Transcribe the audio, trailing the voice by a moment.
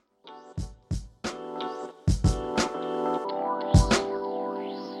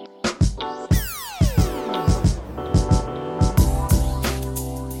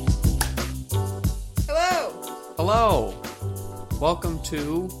welcome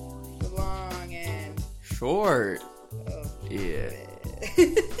to Long and Short. oh.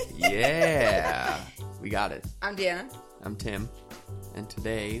 Yeah. We got it. I'm Deanna. I'm Tim. And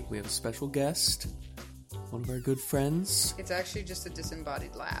today we have a special guest. One of our good friends. It's actually just a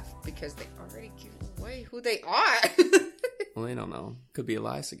disembodied laugh because they already give away who they are. Well, they don't know. Could be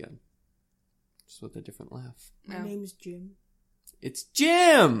Elias again. Just with a different laugh. My name's Jim. It's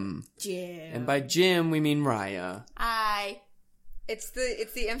Jim! Jim. And by Jim, we mean Ryia. Hi. It's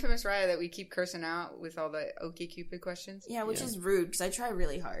the infamous Ryia that we keep cursing out with all the OkCupid questions. Yeah, which is rude because I try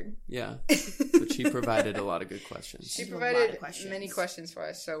really hard. Yeah. But she provided a lot of good questions. She provided many questions for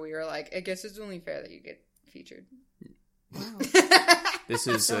us, so we were like, I guess it's only fair that you get featured. Wow. This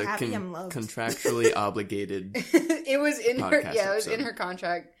is so a contractually obligated It was in her podcast it was episode. in her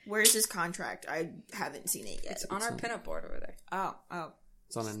contract. Where's his contract? I haven't seen it yet. It's on our pinup board over there. Oh.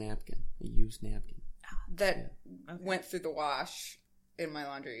 It's on a napkin. A used napkin. That went through the wash in my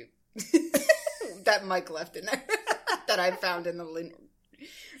laundry. That Mike left in there. That I found in the lint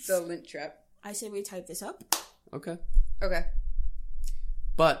trap. I say we type this up. Okay. Okay.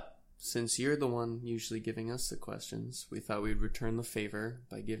 But since you're the one usually giving us the questions, we thought we'd return the favor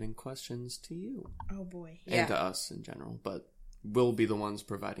by giving questions to you. Oh boy. And to us in general, but we'll be the ones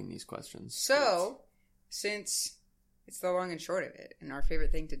providing these questions. So, since it's the long and short of it, and our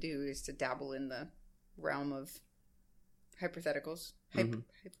favorite thing to do is to dabble in the realm of hypotheticals.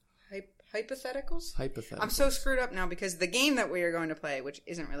 Hypotheticals? Hypotheticals. I'm so screwed up now because the game that we are going to play, which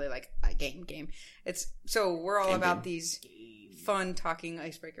isn't really like a game. We're all about these fun talking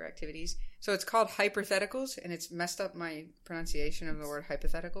icebreaker activities. So it's called hypotheticals, and it's messed up my pronunciation of the word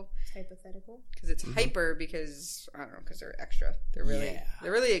hypothetical. Hypothetical? Because it's hyper because, I don't know, because they're extra. They're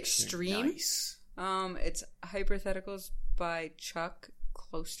really extreme. They're nice. It's Hypotheticals by Chuck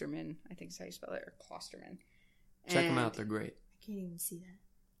Klosterman. I think is how you spell it, or Klosterman. Check them out. They're great. I can't even see that.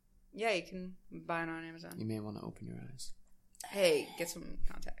 Yeah, you can buy it on Amazon. You may want to open your eyes. Hey, get some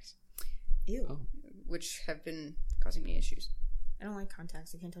contacts. Ew. Oh. Which have been causing me issues. I don't like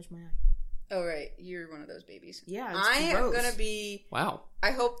contacts. I can't touch my eye. Oh, right. You're one of those babies. Yeah, I am going to be... Wow.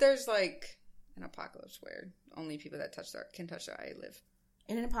 I hope there's like an apocalypse where only people that can touch their eye live.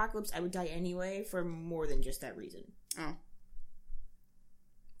 In an apocalypse, I would die anyway for more than just that reason. Oh.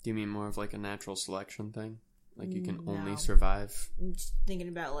 Do you mean more of like a natural selection thing? Like you can No. only survive? I'm just thinking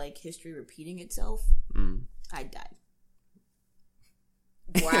about like history repeating itself. I'd die.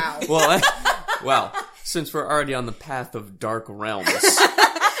 Wow. Well, since we're already on the path of dark realms.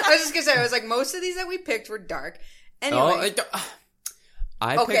 I was just going to say, I was like, most of these that we picked were dark. Anyway.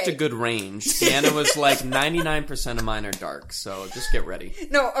 I picked a good range. Deanna was like 99% of mine are dark, so just get ready.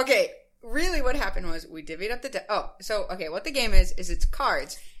 No, okay. Really what happened was we divvied up the... what the game is it's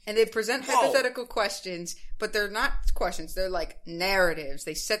cards. And they present hypothetical questions, but they're not questions. They're like narratives.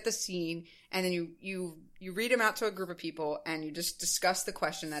 They set the scene, and then you read them out to a group of people, and you just discuss the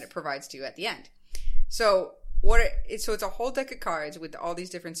question that it provides to you at the end. So it's a whole deck of cards with all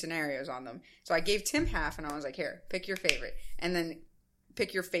these different scenarios on them. So I gave Tim half, and I was like, here, pick your favorite. And then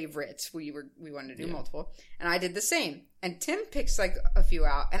pick your favorites. We wanted to do multiple. And I did the same. And Tim picks like a few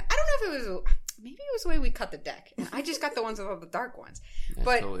out. And I don't know if it was... Maybe it was the way we cut the deck. And I just got the ones with all the dark ones. It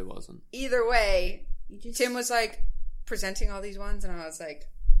totally wasn't. Either way, Tim was like presenting all these ones, and I was like,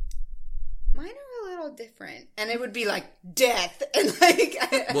 mine are a little different. And it would be like death. And like.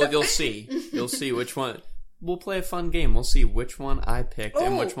 Well, you'll see. You'll see which one. We'll play a fun game. We'll see which one I picked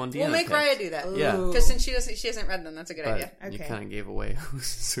and which one Deanna We'll make picked. Ryia do that. Yeah. Because since she hasn't read them, that's a good idea. You kind of gave away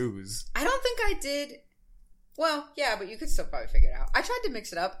who's. I don't think I did. Well, yeah, but you could still probably figure it out. I tried to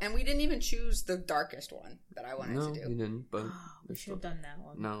mix it up, and we didn't even choose the darkest one that I wanted to do. No, we didn't, but... we should have done that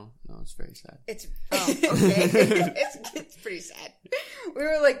one. No, it's very sad. Okay. It's pretty sad. We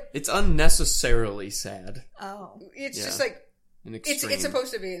were like... It's unnecessarily sad. Oh. It's just like... An extreme. It's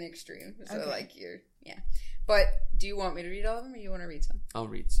supposed to be an extreme. So, okay. Yeah. But, do you want me to read all of them, or you want to read some? I'll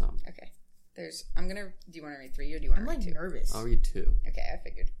read some. Okay. Do you want to read 3, or do you want to read 2? I'm nervous. I'll read 2. Okay, I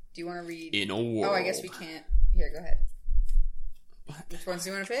figured. Do you want to read... In a world. Oh, I guess we can't... Here, go ahead. Which ones do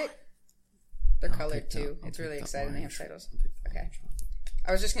you want to pick? They're colored, too. It's really exciting. They have titles. Okay.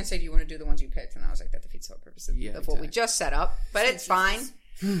 I was just going to say, do you want to do the ones you picked? And I was like, that defeats the whole purpose of what we just set up. But it's fine.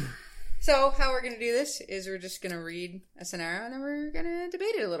 So, how we're going to do this is we're just going to read a scenario, and then we're going to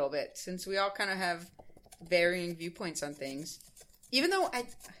debate it a little bit. Since we all kind of have varying viewpoints on things. Even though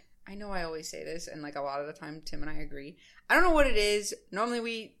I know I always say this, and like a lot of the time, Tim and I agree. I don't know what it is. Normally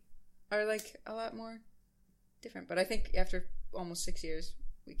we are like a lot more different. But I think after almost 6 years,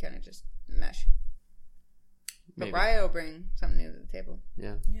 we kind of just mesh. But Ryia will bring something new to the table.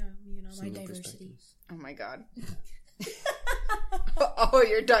 Yeah. Yeah, you know, Some my new diversity. perspectives. Oh my god. all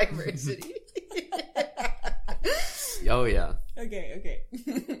your diversity. Oh, yeah. Okay.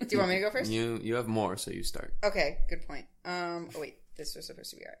 Do you want me to go first? You have more, so you start. Okay, good point. Oh, wait. This was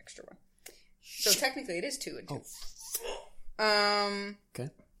supposed to be our extra one. So technically it is 2 and 2. Oh.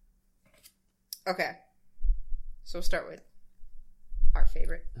 Okay. So we'll start with our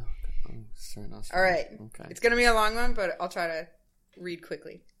favorite. Starting off. All right. Okay. It's going to be a long one, but I'll try to read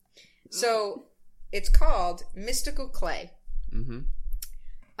quickly. So it's called Mystical Clay. Mm-hmm.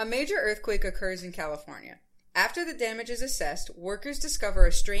 A major earthquake occurs in California. After the damage is assessed, workers discover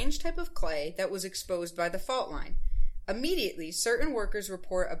a strange type of clay that was exposed by the fault line. Immediately, certain workers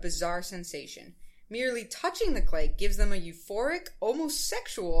report a bizarre sensation. Merely touching the clay gives them a euphoric, almost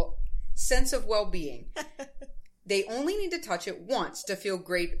sexual sense of well-being. They only need to touch it once to feel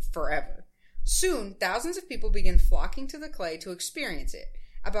great forever. Soon, thousands of people begin flocking to the clay to experience it.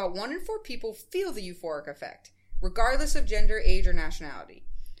 About 1 in 4 people feel the euphoric effect, regardless of gender, age, or nationality.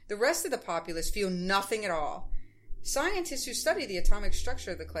 The rest of the populace feel nothing at all. Scientists who study the atomic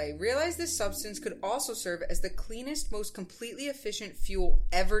structure of the clay realize this substance could also serve as the cleanest, most completely efficient fuel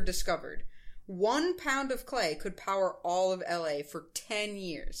ever discovered. 1 pound of clay could power all of LA for 10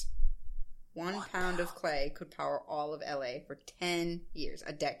 years. 1 pound of clay could power all of LA for 10 years,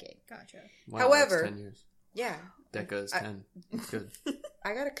 a decade. Gotcha. Wow, However, that's 10 years. Yeah. Deca is 10. That's good.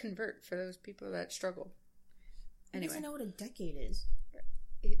 I gotta convert for those people that struggle. Anyway. I don't know what a decade is.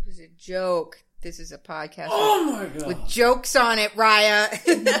 It was a joke. This is a podcast My God. with jokes on it, Ryia.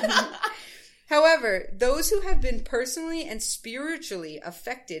 However, those who have been personally and spiritually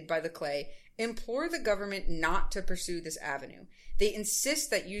affected by the clay implore the government not to pursue this avenue. They insist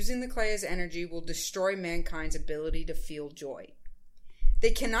that using the clay as energy will destroy mankind's ability to feel joy.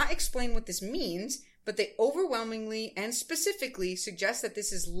 They cannot explain what this means, but they overwhelmingly and specifically suggest that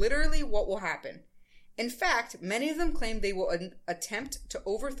this is literally what will happen. In fact, many of them claim they will attempt to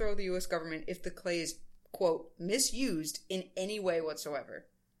overthrow the U.S. government if the clay is, quote, misused in any way whatsoever.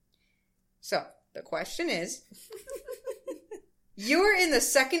 So, the question is, you are in the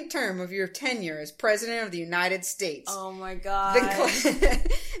second term of your tenure as President of the United States. Oh my God.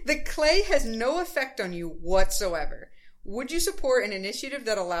 The clay has no effect on you whatsoever. Would you support an initiative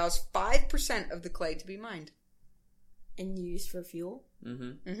that allows 5% of the clay to be mined? And used for fuel?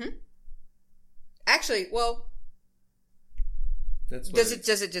 Mm-hmm. Mm-hmm. Actually, well, does it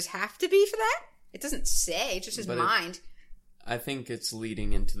just have to be for that? It doesn't say. It just says mined. I think it's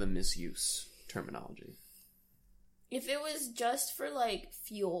leading into the misuse terminology. If it was just for, like,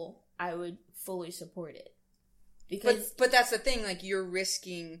 fuel, I would fully support it. Because But that's the thing, like, you're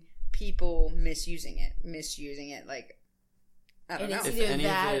risking people misusing it, like, I don't know. It's either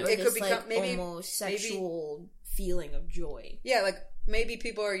that or it this, could become, like, maybe, almost sexual feeling of joy. Yeah, like, maybe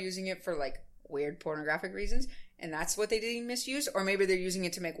people are using it for, like, weird pornographic reasons, and that's what they deem misuse, or maybe they're using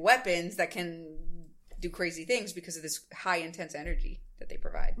it to make weapons that can do crazy things because of this high intense energy that they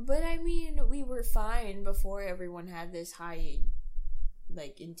provide. But I mean, we were fine before everyone had this high,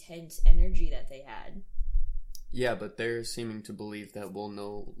 like, intense energy that they had. Yeah, but they're seeming to believe that we'll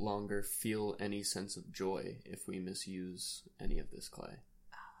no longer feel any sense of joy if we misuse any of this clay.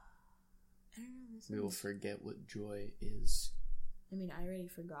 I don't know. We will forget what joy is. I mean, I already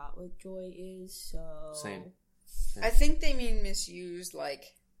forgot what joy is, so... Same. I think they mean misuse, like,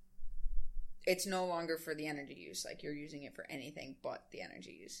 it's no longer for the energy use. Like, you're using it for anything but the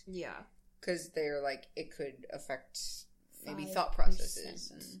energy use. Yeah. Because they're like, it could affect maybe 5%. thought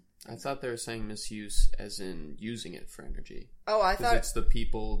processes. And I thought they were saying misuse as in using it for energy. Oh, I thought... Because it's the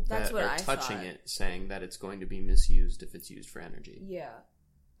people that are touching it saying that it's going to be misused if it's used for energy. Yeah.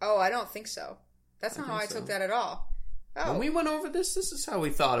 Oh, I don't think so. That's not how I took that at all. Oh. When we went over this is how we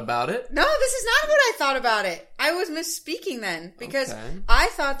thought about it. No, this is not what I thought about it. I was misspeaking then. Because I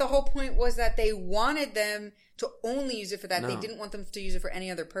thought the whole point was that they wanted them to only use it for that. No. They didn't want them to use it for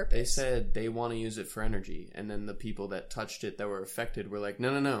any other purpose. They said they want to use it for energy. And then the people that touched it that were affected were like,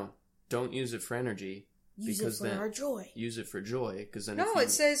 no. Don't use it for energy. Use it for our joy. Use it for joy. Because then it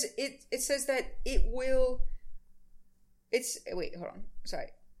says that it will... Wait, hold on. Sorry.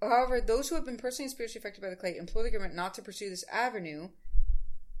 However, those who have been personally and spiritually affected by the clay implore the government not to pursue this avenue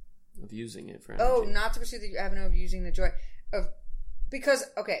of using it for energy. Oh, not to pursue the avenue of using the joy of because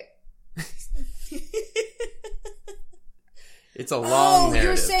okay. It's a long narrative.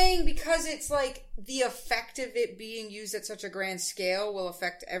 You're saying because it's like the effect of it being used at such a grand scale will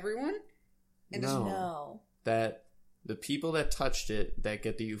affect everyone? And no. That the people that touched it that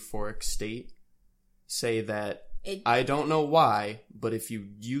get the euphoric state say that I don't know why, but if you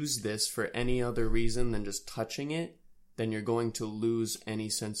use this for any other reason than just touching it, then you're going to lose any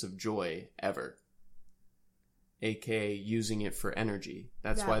sense of joy ever. aka using it for energy.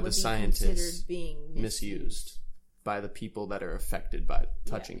 That's that why the scientists misused by the people that are affected by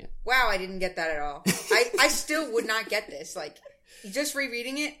touching it. Wow, I didn't get that at all. I still would not get this. Like, just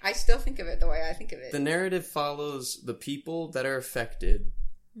rereading it, I still think of it the way I think of it. The narrative follows the people that are affected,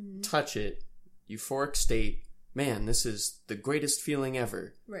 touch it, euphoric state, man, this is the greatest feeling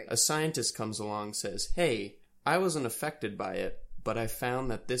ever. Right. A scientist comes along, says, hey, I wasn't affected by it, but I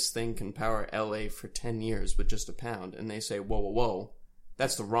found that this thing can power LA for 10 years with just a pound. And they say, whoa,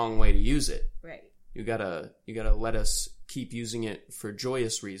 that's the wrong way to use it. Right. You gotta let us keep using it for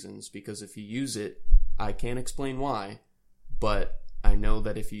joyous reasons, because if you use it, I can't explain why, but I know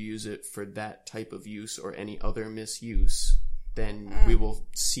that if you use it for that type of use or any other misuse, then we will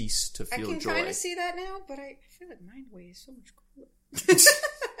cease to feel joy. I can kind of see that now, but I feel like Mind Way is so much cooler.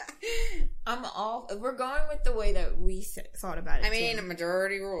 We're going with the way that we thought about it. I mean, a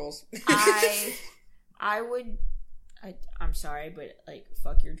majority rules. I'm sorry, but, like,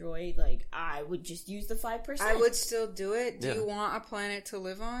 fuck your joy. Like, I would just use the 5%. I would still do it. Do you want a planet to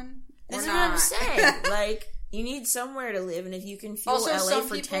live on? This is what I'm saying. Like, you need somewhere to live, and if you can fuel LA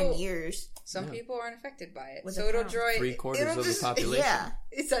for 10 years... Some people aren't affected by it. With so it'll joy... 3/4 of the population. Yeah.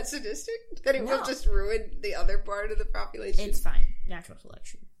 Is that sadistic? That it will just ruin the other part of the population? It's fine. Natural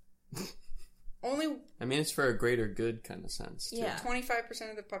selection. I mean, it's for a greater good kind of sense, too. Yeah.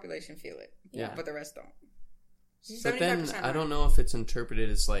 25% of the population feel it. Yeah. But the rest don't. But then, I don't know if it's interpreted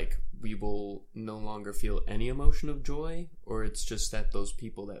as, like, we will no longer feel any emotion of joy, or it's just that those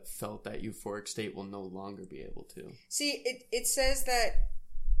people that felt that euphoric state will no longer be able to. See, it says that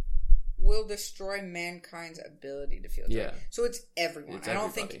will destroy mankind's ability to feel joy. Yeah. So it's everyone. It's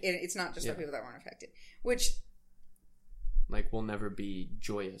everybody. Think it's not just the people that weren't affected. Which... Like, we'll never be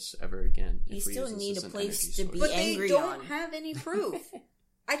joyous ever again. You still need a place to be angry on. But they don't have any proof.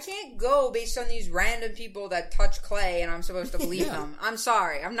 I can't go based on these random people that touch clay and I'm supposed to believe them. I'm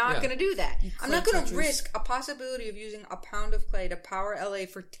sorry. I'm not going to do that. I'm not going to risk a possibility of using a pound of clay to power LA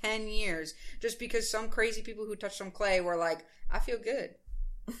for 10 years just because some crazy people who touched some clay were like, I feel good.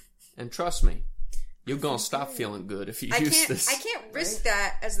 And trust me, you're going to stop feeling good if you use this. I can't risk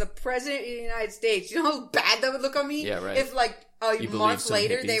that as the president of the United States. You know how bad that would look on me? Yeah, right. If, like, a month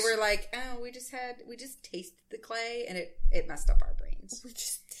later they were like, oh, we just tasted the clay and it messed up our brains. We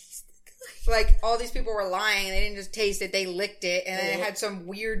just tasted the clay. Like, all these people were lying. They didn't just taste it. They licked it and then it had some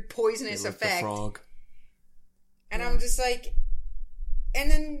weird poisonous effect. The frog. And I'm just like,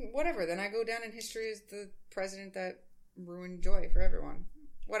 and then whatever. Then I go down in history as the president that ruined joy for everyone.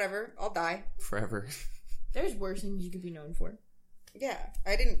 Whatever. I'll die. Forever. There's worse things you could be known for. Yeah.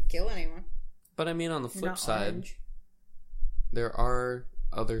 I didn't kill anyone. But I mean, on the flip side, there are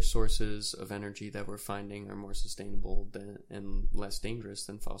other sources of energy that we're finding are more sustainable and less dangerous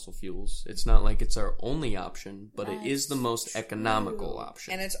than fossil fuels. It's not like it's our only option, but it is the most economical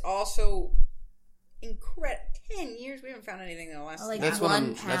option. And it's also incredible. 10 years? We haven't found anything in the last... That's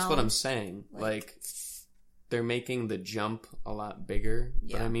what I'm saying. Like, they're making the jump a lot bigger.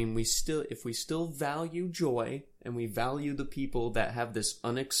 Yeah. But I mean, if we still value joy and we value the people that have this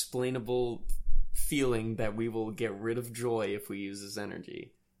unexplainable feeling that we will get rid of joy if we use this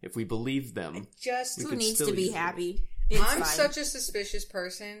energy, if we believe them, who needs to be happy? I'm such a suspicious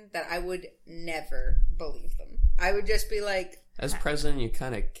person that I would never believe them. I would just be like, as president, you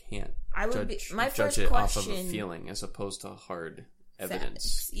kind of can't judge it off of a feeling as opposed to hard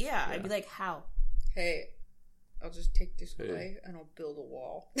evidence. Yeah, I'd be like, how? Hey, I'll just take this clay and I'll build a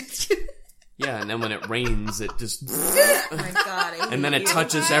wall. Yeah, and then when it rains, it just... Oh my God, and then it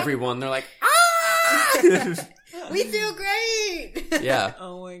touches everyone. They're like, ah! We feel great! Yeah.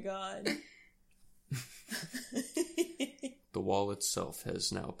 Oh my God. The wall itself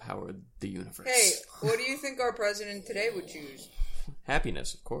has now powered the universe. Hey, what do you think our president today would choose?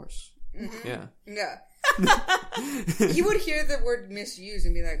 Happiness, of course. Mm-hmm. Yeah. Yeah. You would hear the word misuse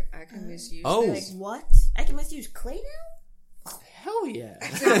and be like, I can misuse this. Like, what? I can misuse clay now? Hell yeah.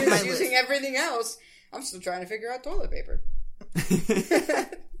 I'm misusing everything else. I'm still trying to figure out toilet paper.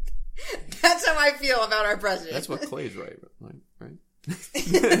 That's how I feel about our president. That's what clay's right?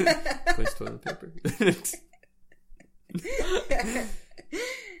 Clay's toilet paper.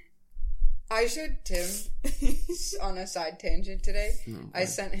 I showed Tim on a side tangent today. Okay. I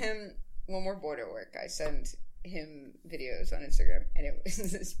sent him, when we're bored at work, I send him videos on Instagram, and it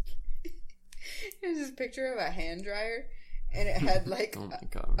was this picture of a hand dryer, and it had like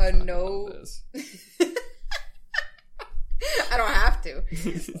a no. I don't have to,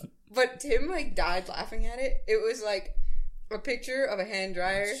 but Tim like died laughing at it. It was like a picture of a hand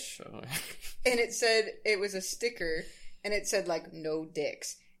dryer, and it said it was a sticker, and it said like no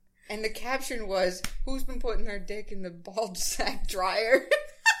dicks. And the caption was, "Who's been putting their dick in the ball sack dryer?"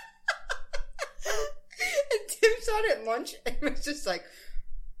 And Tim saw it at lunch and was just like,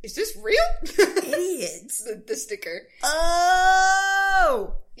 "Is this real?" Idiots. the sticker.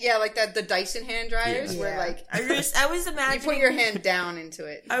 Oh! Yeah, like that, the Dyson hand dryers where like... I was imagining... You put your hand down into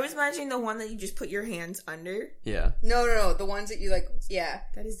it. I was imagining the one that you just put your hands under. Yeah. No. The ones that you like, yeah.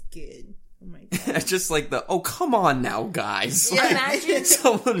 That is good. Oh my god. Just like oh, come on now, guys. Yeah. Imagine...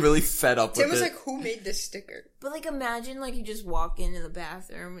 Someone really fed up Tim with was it. like, who made this sticker? But like, imagine like you just walk into the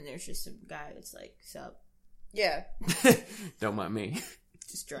bathroom and there's just some guy that's like, sup? Yeah. Don't mind me.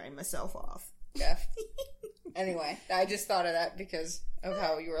 Just drying myself off. Yeah. Anyway, I just thought of that because of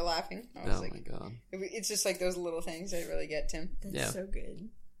how you were laughing. I was my god. It's just like those little things that really get Tim. That's so good.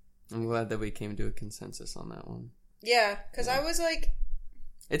 I'm glad that we came to a consensus on that one. Yeah, because I was like...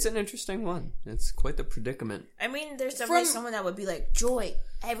 It's an interesting one. It's quite the predicament. I mean, there's definitely someone that would be like, joy.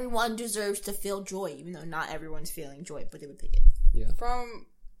 Everyone deserves to feel joy, even though not everyone's feeling joy, but they would pick it. Yeah. From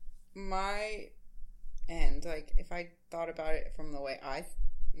my end, like, if I thought about it from the way I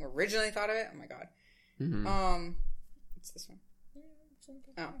originally thought of it, oh my god. Mm-hmm. What's this one?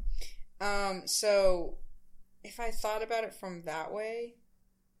 So, if I thought about it from that way,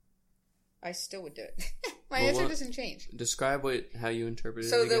 I still would do it. My answer doesn't change. Describe how you interpreted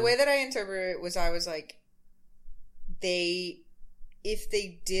it. So the way that I interpreted it was I was like, if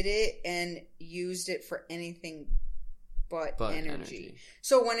they did it and used it for anything but energy.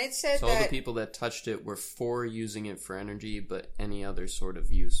 So when it said that... all the people that touched it were for using it for energy, but any other sort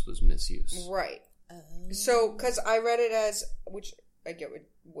of use was misuse. Right. So, because I read it as, which I get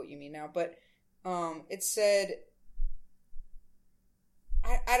what you mean now, but it said...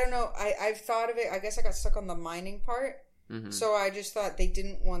 I don't know. I've thought of it. I guess I got stuck on the mining part. Mm-hmm. So I just thought they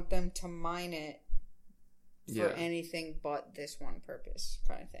didn't want them to mine it for anything but this one purpose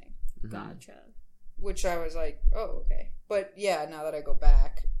kind of thing. Mm-hmm. Gotcha. Which I was like, oh, okay. But yeah, now that I go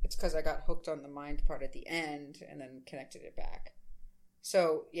back, it's because I got hooked on the mined part at the end and then connected it back.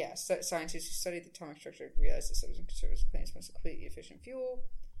 So, yeah, scientists who studied the atomic structure realized that substance conserves planes most completely efficient fuel.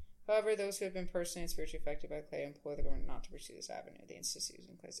 However, those who have been personally and spiritually affected by clay implore the government not to pursue this avenue. They insist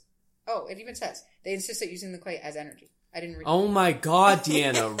using clay. Oh, it even says they insist at using the clay as energy. I didn't read. Oh my god,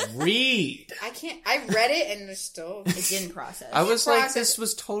 Deanna, read! I can't. I read it and there's still it didn't process. I was like, this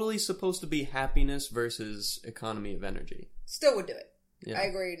was totally supposed to be happiness versus economy of energy. Still would do it. Yeah. I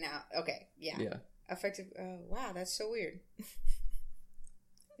agree now. Okay, yeah. Effective. Oh wow, that's so weird.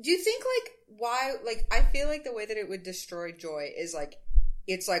 Do you think why? I feel like the way that it would destroy joy is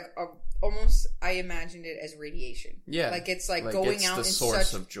it's almost, I imagined it as radiation. Yeah. It's going it's out the in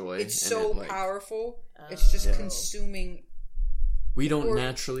source such... of joy. It's so powerful. It's just consuming... We don't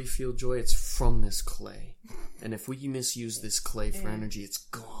naturally feel joy. It's from this clay. And if we misuse this clay for energy, it's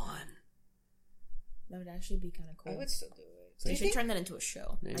gone. That would actually be kind of cool. I would still do it. So you should turn that into a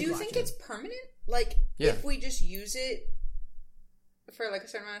show. Do you think it's permanent? If we just use it for a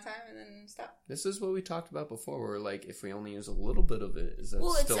certain amount of time and then stop? This is what we talked about before, where if we only use a little bit of it, is that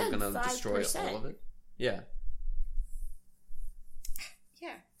still going to destroy all of it? Yeah.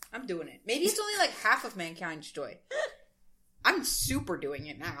 Yeah, I'm doing it. Maybe it's only half of mankind's joy. I'm super doing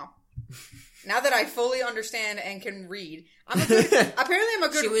it now. Now that I fully understand and can read, apparently I'm a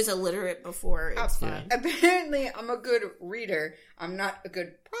good... She was illiterate before, it's fine. Apparently I'm a good reader. I'm not a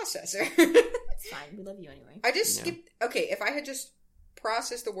good processor. It's fine, we love you anyway. I just skipped... Okay, if I had just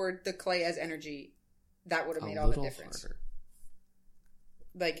processed the clay as energy, that would have made all the difference. Harder.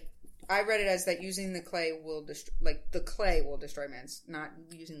 I read it as that using the clay will destroy... the clay will destroy man's... Not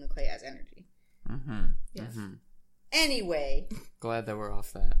using the clay as energy. Mm-hmm. Yes. Mm-hmm. Anyway. Glad that we're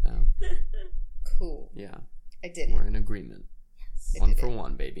off that now. Cool. Yeah. I did it. We're in agreement. Yes. One for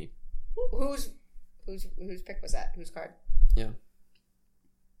one, baby. Whose pick was that? Whose card? Yeah.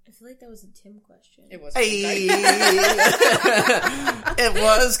 I feel like that was a Tim question. It was. Hey. It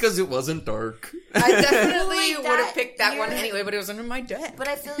was because it wasn't dark. I definitely would have picked that one anyway, but it was under my deck. But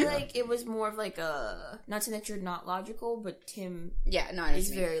I feel like it was more of not saying that you're not logical, but Tim is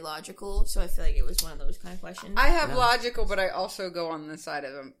very logical, so I feel like it was one of those kind of questions. I have logical, but I also go on the side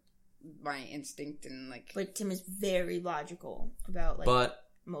of my instinct and But Tim is very logical about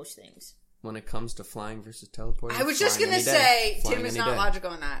most things. When it comes to flying versus teleporting, I was just going to say, Tim is not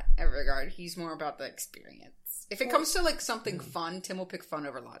logical in that regard. He's more about the experience. If it comes to something fun, Tim will pick fun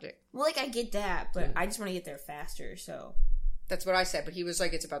over logic. Well, I get that, but I just want to get there faster, so... That's what I said, but he was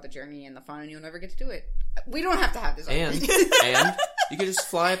like, it's about the journey and the fun, and you'll never get to do it. We don't have to have this and you can just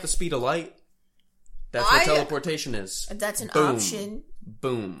fly at the speed of light. That's what teleportation is. That's an option.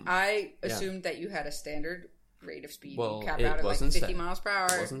 Boom. I assumed that you had a standard rate of speed. Well, you cap it out at like wasn't 50 said. miles per hour.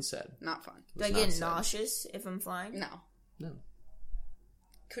 It wasn't said. Not fun. Do I get nauseous if I'm flying? No.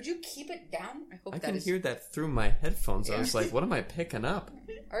 Could you keep it down? I can hear that through my headphones. Yeah. I was like, what am I picking up?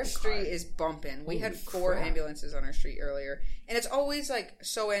 Our street is bumping. We had 4 ambulances on our street earlier. And it's always like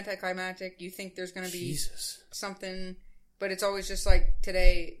so anticlimactic. You think there's going to be something, but it's always just like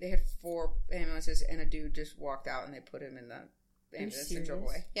today they had 4 ambulances and a dude just walked out and they put him in the ambulance and drove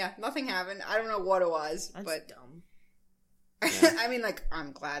away. Yeah, nothing happened. I don't know what it was. That's dumb. Yeah. I mean, like,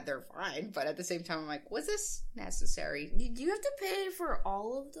 I'm glad they're fine, but at the same time, I'm like, was this necessary? Do you have to pay for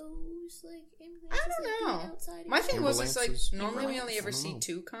all of those, like, ambulances? I don't know. My thing was just, like, normally we only ever see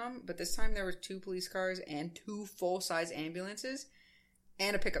 2 come, but this time there were 2 police cars and 2 full-size ambulances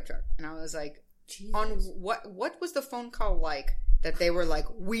and a pickup truck. And I was like, Jesus. On what was the phone call like that they were like,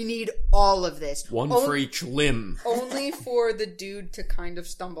 we need all of this? One for each limb. Only for the dude to kind of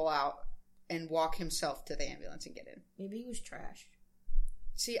stumble out and walk himself to the ambulance and get in. Maybe he was trash.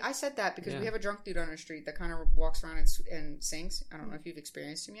 See, I said that because we have a drunk dude on our street that kind of walks around and sings. I don't know if you've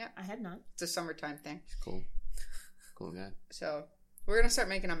experienced him yet. I have not. It's a summertime thing. It's cool. Cool guy. So, we're going to start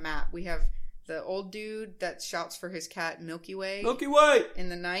making a map. We have the old dude that shouts for his cat Milky Way. Milky Way! In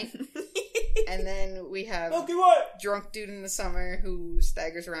the night. And then we have Milky Way! Drunk dude in the summer who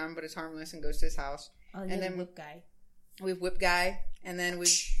staggers around but is harmless and goes to his house. Oh, and then Whip Guy. We have Whip Guy. And then we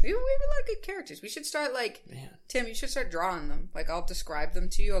have a lot of good characters. We should start, like, Tim, you should start drawing them. Like, I'll describe them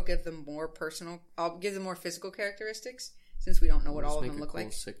to you. I'll give them more more physical characteristics, since we don't know what all of them look like.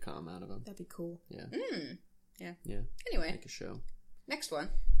 Make a cool sitcom out of them. That'd be cool. Yeah. Yeah. Anyway. Make a show. Next one.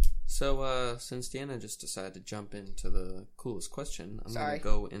 So, since Deanna just decided to jump into the coolest question, I'm going to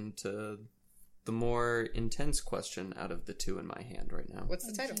go into the more intense question out of the 2 in my hand right now. What's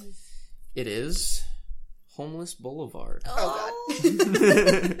the title? It is Homeless Boulevard. Oh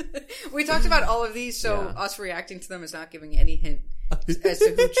God. We talked about all of these, so us reacting to them is not giving any hint as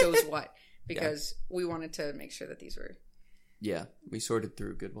to who chose what, because we wanted to make sure that these were... Yeah, we sorted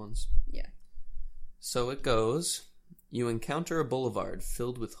through good ones. Yeah. So it goes, you encounter a boulevard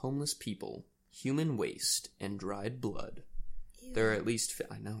filled with homeless people, human waste, and dried blood. Ew. There are at least...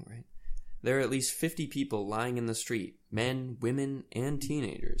 I know, right? There are at least 50 people lying in the street, men, women, and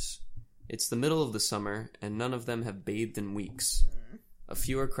teenagers. It's the middle of the summer, and none of them have bathed in weeks. A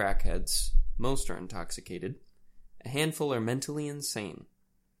few are crackheads. Most are intoxicated. A handful are mentally insane.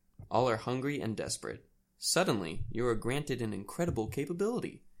 All are hungry and desperate. Suddenly, you are granted an incredible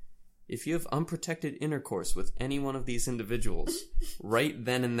capability. If you have unprotected intercourse with any one of these individuals, right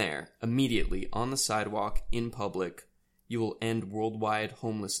then and there, immediately, on the sidewalk, in public, you will end worldwide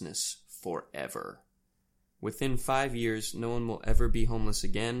homelessness forever. Within 5 years, no one will ever be homeless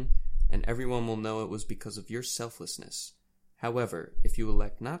again, and everyone will know it was because of your selflessness. However, if you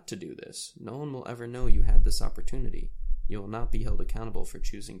elect not to do this, no one will ever know you had this opportunity. You will not be held accountable for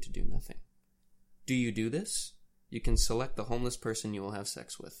choosing to do nothing. Do you do this? You can select the homeless person you will have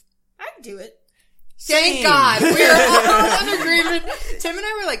sex with. I'd do it. Thank God. We're all in agreement. Tim and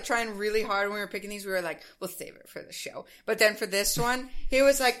I were like trying really hard when we were picking these. We were like, we'll save it for the show. But then for this one, he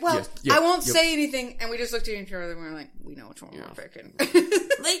was like, well, I won't say anything. And we just looked at each other and we were like, we know which one we're picking.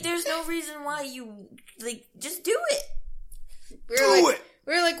 Like, there's no reason why you, like, just do it. We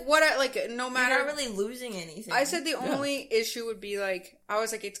were like, what, no matter. You're not really losing anything. I said the only issue would be like, I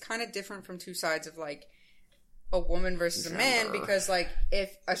was like, it's kind of different from 2 sides of like, a woman versus a man, because like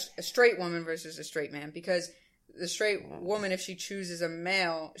if a straight woman versus a straight man, because the straight woman, if she chooses a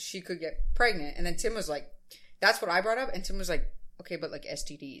male, she could get pregnant. And then Tim was like, that's what I brought up, and Tim was like, okay, but like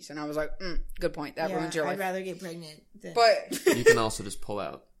STDs, and I was like, good point, that ruins your life. I'd rather get pregnant than... But you can also just pull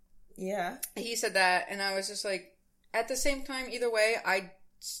out. Yeah, he said that, and I was just like, at the same time, either way, I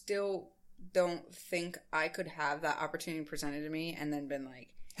still don't think I could have that opportunity presented to me and then been like,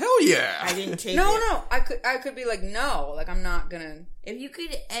 hell yeah! I didn't take No, it. I could be like, no, like I'm not gonna. If you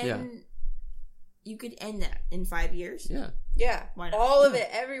could end, you could end that in 5 years. Yeah. Why not? All of it,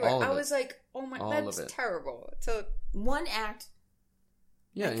 everywhere. I was like, oh my, that's terrible. So one act.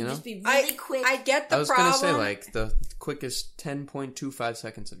 Yeah, you know, just be really quick. I get the problem. I was gonna say like the quickest 10.25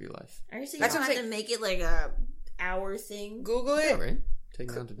 seconds of your life. Are you saying you don't have to make it like a hour thing? Google it. Yeah, right.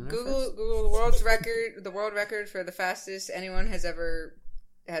 Take it down to dinner. Google the world's record. The world record for the fastest anyone has ever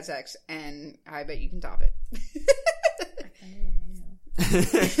had sex, and I bet you can top it.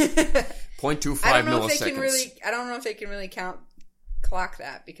 0.25 milliseconds. I don't know if they can really clock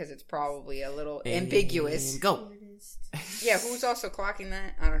that, because it's probably a little ambiguous. Go. Yeah, who's also clocking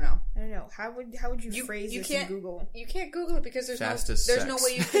that? I don't know. How would you phrase this in Google? You can't Google it because there's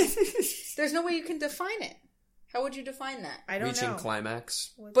no way you can define it. How would you define that? I don't know. Reaching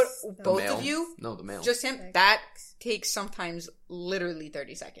climax. But both of you? No, the male. Just him? That takes sometimes literally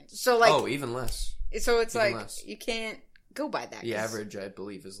 30 seconds. So, like... Oh, even less. So it's even like, less. You can't go by that. The average, I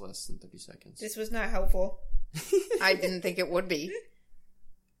believe, is less than 30 seconds. This was not helpful. I didn't think it would be.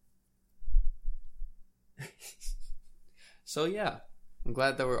 So, yeah. I'm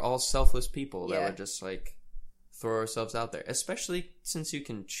glad that we're all selfless people that would just, like, throw ourselves out there. Especially since you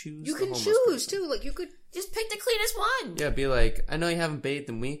can choose You the can homeless choose, person. too. Like, you could... Just pick the cleanest one. Yeah, be like, I know you haven't bathed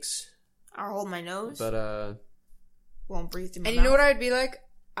in weeks. I'll hold my nose. But, won't breathe through my mouth. And you know what I'd be like?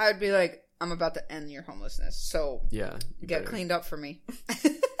 I would be like, I'm about to end your homelessness. So, yeah, get cleaned up for me.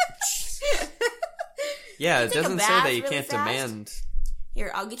 Yeah, it doesn't say that you can't demand. Here,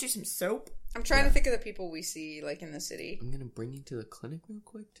 I'll get you some soap. I'm trying to think of the people we see, like, in the city. I'm gonna bring you to the clinic real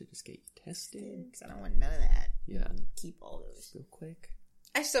quick to just get you tested. Because I don't want none of that. Yeah. Keep all those. Real quick.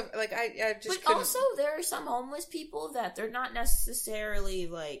 I still, like, I just But also, there are some homeless people that they're not necessarily,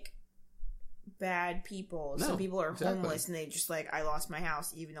 like, bad people. No, some people are exactly. homeless and they just, like, I lost my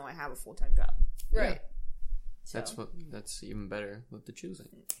house even though I have a full-time job. Right. Yeah. So. That's even better with the choosing.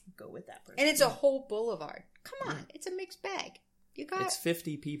 Go with that person. And it's a whole boulevard. Come on, it's a mixed bag. It's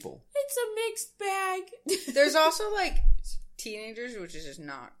 50 people. It's a mixed bag. There's also, like, teenagers, which is just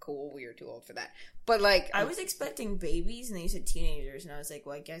not cool. We are too old for that. But, like... I was expecting babies, and then you said teenagers, and I was like,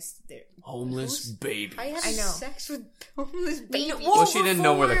 well, I guess they're... Homeless babies. I had sex with homeless babies. Well, she didn't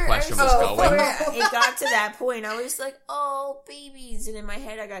know where the question was going. It got to that point. I was like, oh, babies. And in my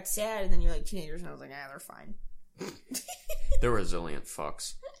head, I got sad, and then you're like, teenagers, and I was like, they're fine. They're resilient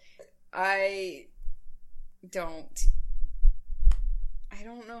fucks. I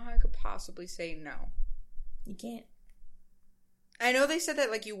don't know how I could possibly say no. You can't. I know they said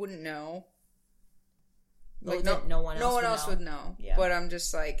that, like, you wouldn't know. Like, no one else would know. Yeah. But I'm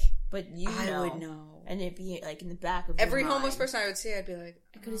just like... But I would know. And it'd be, like, in the back of every your mind. homeless person I would see, I'd be like...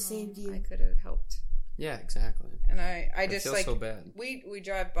 I could have saved you. I could have helped. Yeah, exactly. And I just, feel like... so bad. We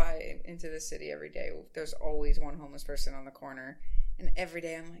drive by into the city every day. There's always one homeless person on the corner. And every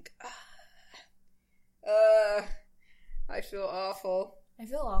day I'm like... I feel awful. I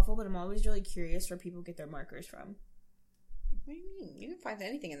feel awful, but I'm always really curious where people get their markers from. What do you mean? You can find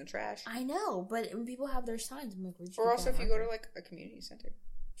anything in the trash. I know, but when people have their signs, I'm like, where'd you Or get also that if you marker? go to, like, a community center.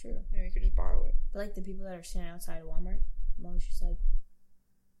 True. Maybe you could just borrow it. But, like, the people that are standing outside of Walmart, I'm always just like,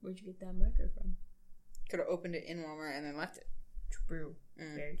 where'd you get that marker from? Could have opened it in Walmart and then left it. True.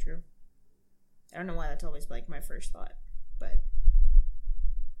 Very true. I don't know why that's always, like, my first thought, but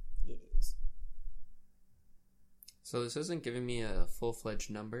it is. So this isn't giving me a full-fledged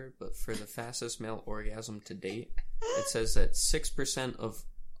number, but for the fastest male orgasm to date, it says that 6% of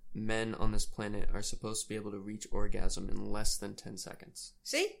men on this planet are supposed to be able to reach orgasm in less than 10 seconds.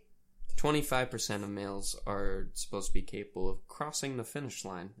 See? 25% of males are supposed to be capable of crossing the finish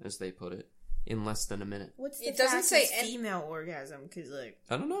line, as they put it, in less than a minute. What's the fastest female orgasm? Because, like...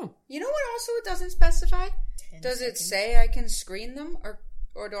 I don't know. You know what also it doesn't specify? Does it say I can screen them?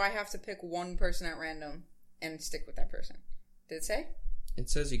 Or do I have to pick one person at random and stick with that person? Did it say? It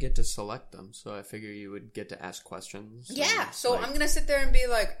says you get to select them, so I figure you would get to ask questions. Yeah, so I'm going to sit there and be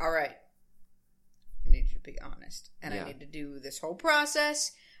like, all right, I need you to be honest. And I need to do this whole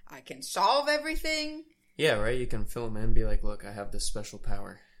process. I can solve everything. Yeah, right? You can fill them in and be like, look, I have this special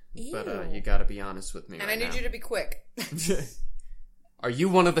power. Ew. But you got to be honest with me and right I need you to be quick. Are you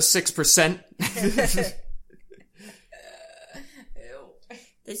one of the 6%?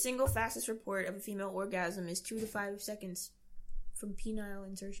 The single fastest report of a female orgasm is 2 to 5 seconds from penile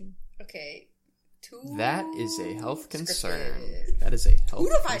insertion. Okay. That is a health concern. That is a health 2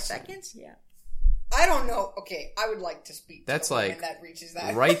 to 5 concern. Seconds? Yeah. I don't know. Okay, I would like to speak to that's a woman like that reaches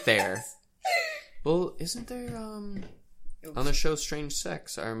that. Right there. Well, isn't there on the show Strange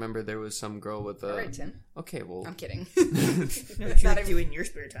Sex? I remember there was some girl with a. All right, Tim. Okay, well, I'm kidding. What you're doing in your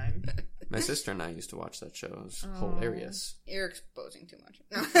spare time. My sister and I used to watch that show. It was hilarious. You're exposing too much.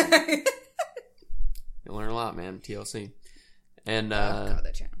 You'll learn a lot, man. TLC. And oh God,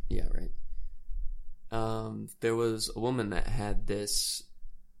 that channel. Yeah, right. There was a woman that had this,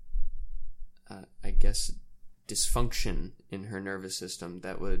 I guess, dysfunction in her nervous system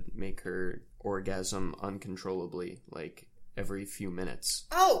that would make her orgasm uncontrollably, like every few minutes.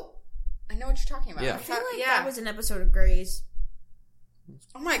 Oh, I know what you're talking about. Yeah. I feel like that was an episode of Grey's.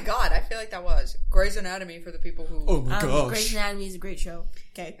 Oh my God, I feel like that was Grey's Anatomy for the people who. Oh my gosh, Grey's Anatomy is a great show.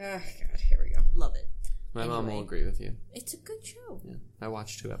 Okay. Oh God, here we go. Love it. My mom will agree with you. It's a good show. Yeah, I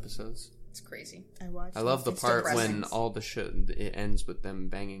watched 2 episodes. It's crazy. I love the part when all the shit it ends with them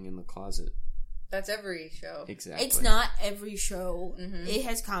banging in the closet. That's every show. Exactly. It's not every show. Mm-hmm. It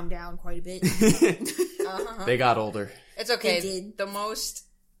has calmed down quite a bit. They got older. It's okay. They did. The most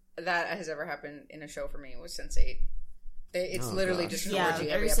that has ever happened in a show for me was Sense8. It's literally just an orgy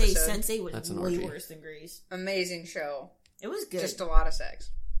every episode. Sense8 was way worse than Grease. Amazing show. It was good. Just a lot of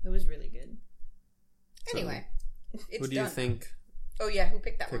sex. It was really good. Anyway, who do you think? Oh yeah, who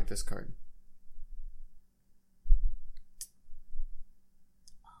picked that one? Picked this card.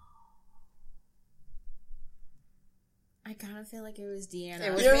 I kind of feel like it was Deanna.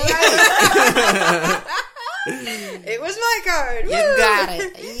 It was me. It was my card. You got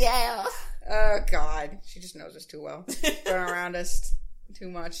it. Yeah. Oh God, she just knows us too well. Been around us too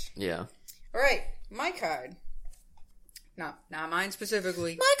much. Yeah. All right, my card. Not mine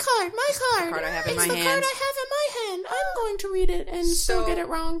specifically. My card. The card I have in my hand. It's the card I have in my hand. I'm going to read it and still get it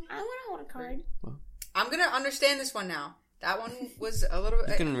wrong. I want a card. Well, I'm going to understand this one now. That one was a little bit...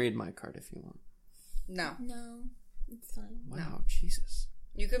 You can read my card if you want. No. It's fine. Wow, no. Jesus.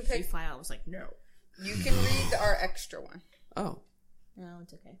 You can pick... I was like, no. You can read our extra one. Oh. No,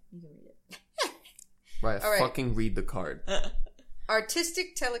 it's okay. You can read it. Right, fucking read the card.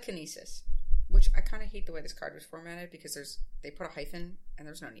 Artistic telekinesis. Which I kind of hate the way this card was formatted because they put a hyphen and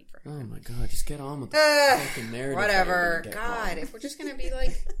there's no need for it. Oh my God, just get on with the fucking narrative. Whatever. God, if we're just going to be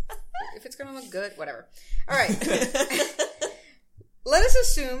like, if it's going to look good, whatever. All right. Let us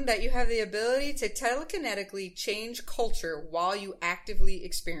assume that you have the ability to telekinetically change culture while you actively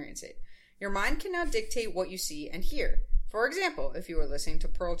experience it. Your mind can now dictate what you see and hear. For example, if you were listening to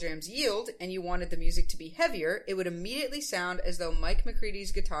Pearl Jam's Yield and you wanted the music to be heavier, it would immediately sound as though Mike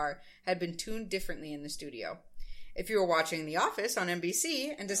McCready's guitar had been tuned differently in the studio. If you were watching The Office on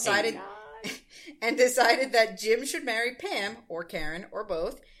NBC and decided that Jim should marry Pam, or Karen, or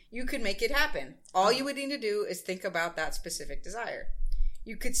both, you could make it happen. All you would need to do is think about that specific desire.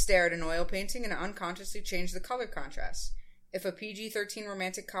 You could stare at an oil painting and unconsciously change the color contrast. If a PG-13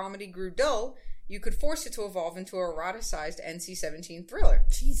 romantic comedy grew dull, you could force it to evolve into a eroticized NC-17 thriller.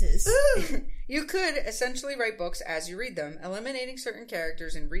 Jesus. You could essentially write books as you read them, eliminating certain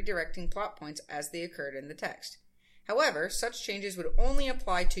characters and redirecting plot points as they occurred in the text. However, such changes would only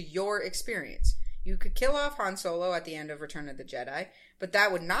apply to your experience. You could kill off Han Solo at the end of Return of the Jedi, but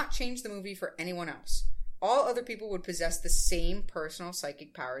that would not change the movie for anyone else. All other people would possess the same personal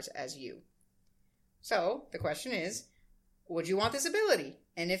psychic powers as you. So, the question is, would you want this ability?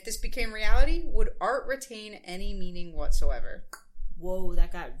 And if this became reality, would art retain any meaning whatsoever? Whoa,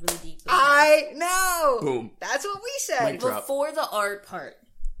 that got really deep. I know! Boom. That's what we said. Before the art part.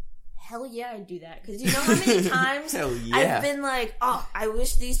 Hell yeah, I'd do that. Because you know how many times I've been like, oh, I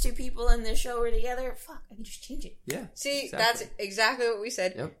wish these two people in this show were together. Fuck, I can just change it. Yeah. See, that's exactly what we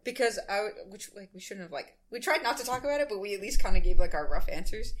said. Yep. Because we shouldn't have we tried not to talk about it, but we at least kind of gave our rough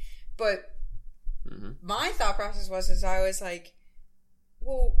answers. But my thought process was I was like,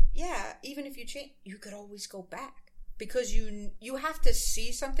 well, yeah, even if you change, you could always go back. Because you have to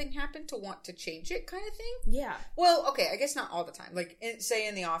see something happen to want to change it, kind of thing. Yeah. Well, okay, I guess not all the time. Say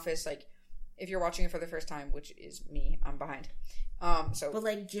in The Office, if you're watching it for the first time, which is me, I'm behind.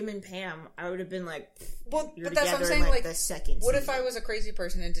 But Jim and Pam, I would have been like, well, but that's what I'm saying. The second what season. if I was a crazy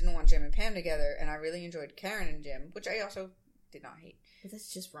person and didn't want Jim and Pam together, and I really enjoyed Karen and Jim, which I also did not hate. But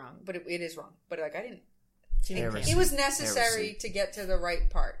that's just wrong. But it is wrong. But I didn't. Heresy. It was necessary to get to the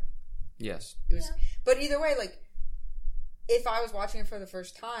right part. Yes. It was, but either way, if I was watching it for the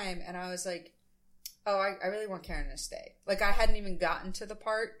first time and I was like, oh, I really want Karen to stay. I hadn't even gotten to the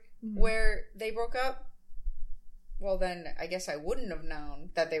part where they broke up. Well, then I guess I wouldn't have known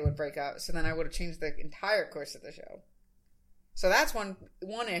that they would break up. So then I would have changed the entire course of the show. So that's one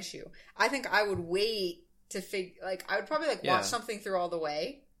issue. I think I would wait to I would probably watch something through all the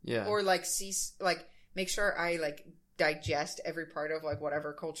way. Yeah. Or see, make sure I digest every part of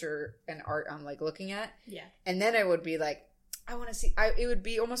whatever culture and art I'm looking at. Yeah. And then I would be I want to see. It would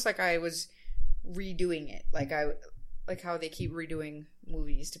be almost like I was redoing it, how they keep redoing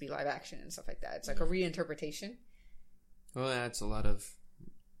movies to be live action and stuff like that. It's a reinterpretation. Well, that's a lot of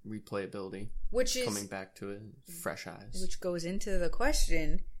replayability, which is coming back to it, fresh eyes. Which goes into the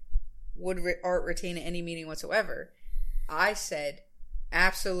question: would art retain any meaning whatsoever? I said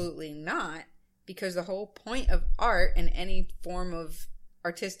absolutely not, because the whole point of art and any form of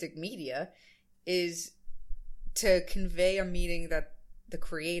artistic media is to convey a meaning that the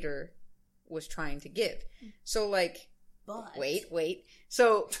creator was trying to give. So wait.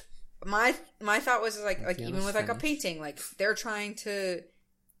 So my thought was even with a painting, they're trying to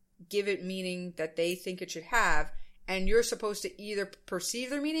give it meaning that they think it should have, and you're supposed to either perceive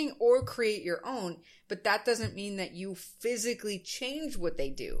their meaning or create your own, but that doesn't mean that you physically change what they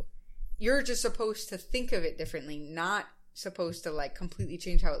do. you're just supposed to think of it differently, not supposed to like completely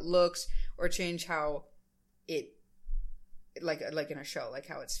change how it looks or change how it like in a show, like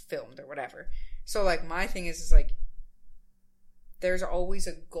how it's filmed or whatever. So like my thing is like there's always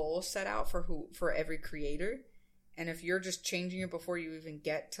a goal set out for every creator, and if you're just changing it before you even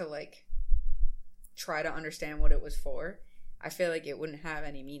get to like try to understand what it was for, I feel like it wouldn't have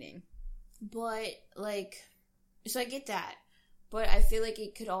any meaning. But like, so I get that, but I feel like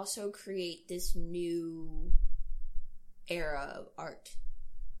it could also create this new era of art.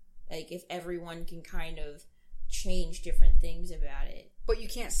 Like if everyone can kind of change different things about it, but you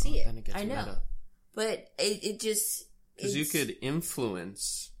can't see it. I know, meta. But it just because you could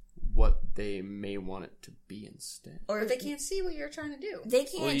influence what they may want it to be instead, or they can't see what you're trying to do. They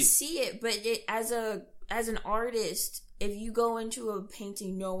can't see it, but as an artist, if you go into a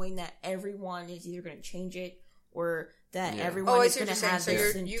painting knowing that everyone is either going to change it or that everyone is going to have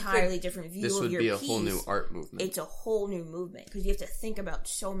this entirely different view of your piece. This would be a whole new art movement. It's a whole new movement because you have to think about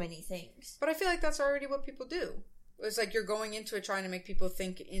so many things. But I feel like that's already what people do. It's like you're going into it trying to make people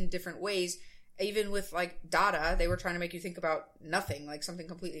think in different ways. Even with, like, Dada, they were trying to make you think about nothing, like something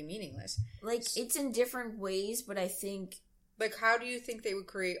completely meaningless. Like, it's in different ways, but I think... Like, how do you think they would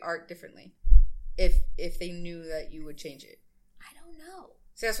create art differently if they knew that you would change it? I don't know.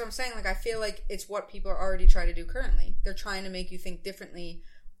 See, that's what I'm saying. Like, I feel like it's what people are already trying to do currently. They're trying to make you think differently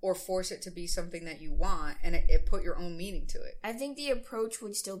or force it to be something that you want, and it put your own meaning to it. I think the approach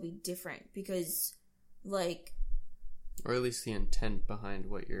would still be different because, like... Or at least the intent behind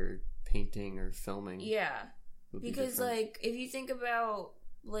what you're painting or filming. Yeah. Because, like, if you think about,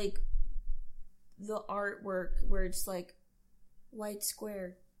 like, the artwork where it's, like, white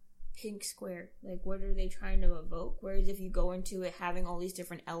square, pink square, like, what are they trying to evoke? Whereas if you go into it having all these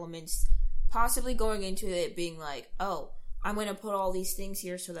different elements, possibly going into it being like, oh, I'm going to put all these things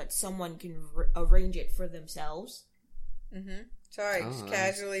here so that someone can arrange it for themselves. Mm-hmm. Sorry, just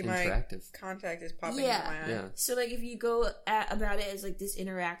casually my contact is popping into my eye. Yeah. So, like, if you go about it as, like, this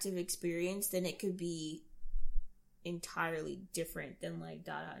interactive experience, then it could be entirely different than, like,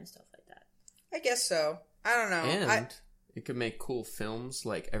 Dada and stuff like that. I guess so. I don't know. And it could make cool films,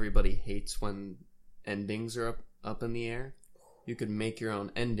 like, everybody hates when endings are up in the air. You could make your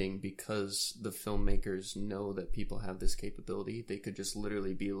own ending because the filmmakers know that people have this capability. They could just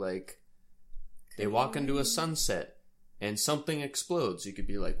literally be like, they walk into a sunset and something explodes. You could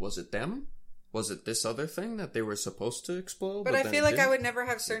be like, was it them? Was it this other thing that they were supposed to explode? But I feel like I would never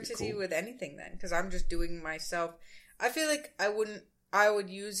have certainty with anything then, because I'm just doing myself. I feel like I would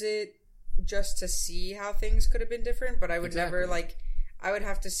use it just to see how things could have been different, but I would never, like, I would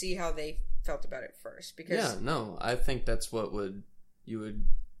have to see how they felt about it first. Because yeah, no, I think that's what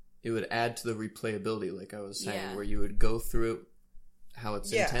it would add to the replayability, like I was saying, where you would go through it how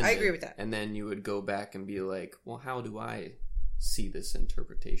it's intended. I agree with that. And then you would go back and be like, well, how do I see this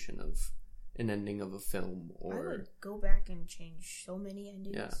interpretation of an ending of a film? Or I would go back and change so many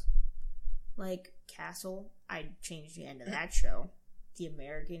endings. Yeah. Like Castle, I'd change the end of that show. The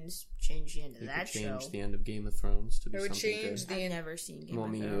Americans changed the end of that show. Change the end of Game of Thrones to be something good. I've never seen Game of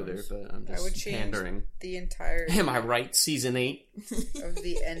Thrones. Well, me neither, but I'm just pandering. The entire... Am I right? Season 8? of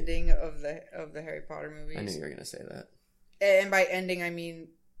the ending of the Harry Potter movies. I knew you were going to say that. And by ending, I mean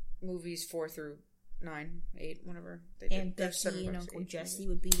movies 4 through 9, 8, whatever. And Becky and Uncle Jesse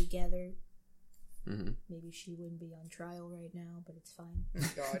would be together. Mm-hmm.Maybe she wouldn't be on trial right now, but it's fine.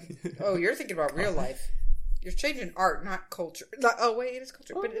 Oh, God. Oh, you're thinking about real life. You're changing art, not culture. Oh, wait, it is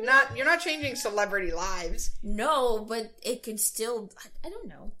culture. But you're not changing celebrity lives. No, but it could still... I don't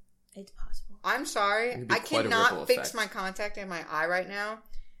know. It's possible. I'm sorry. I cannot fix my contact in my eye right now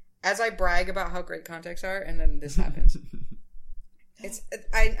as I brag about how great contacts are, and then this happens.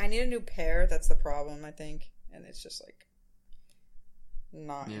 I need a new pair. That's the problem, I think. And it's just like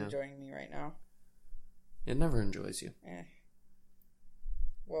not enjoying me right now. It never enjoys you.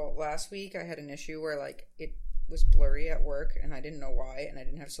 Well, last week I had an issue where like it was blurry at work and I didn't know why and I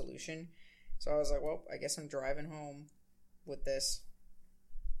didn't have a solution. So I was like, well, I guess I'm driving home with this.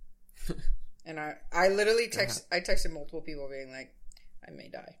 And I literally texted multiple people being like, I may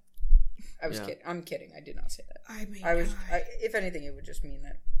die. I was kidding. I'm kidding. I did not say that. If anything, it would just mean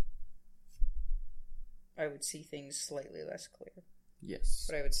that I would see things slightly less clear. Yes.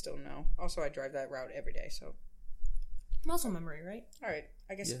 But I would still know. Also, I drive that route every day, so. Muscle memory, right? All right.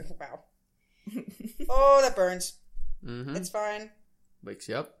 I guess. Yeah. Wow. Oh, that burns. Mm-hmm. It's fine. Wakes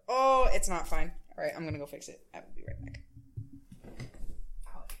you up. Oh, it's not fine. All right, I'm going to go fix it. I will be right back.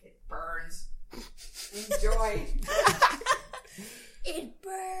 Oh, it burns. Enjoy. It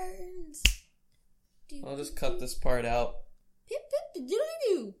burns. I'll just cut this part out. Pip, pip,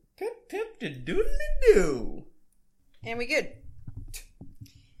 doodly-doo. Pip, pip. Do-doodly-doo. And we good.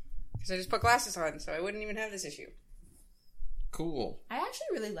 Because I just put glasses on, so I wouldn't even have this issue. Cool. I actually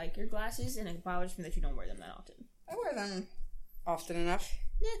really like your glasses, and it bothers me that you don't wear them that often. I wear them often enough.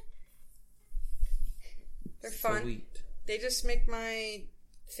 Yeah. They're fun. Sweet. They just make my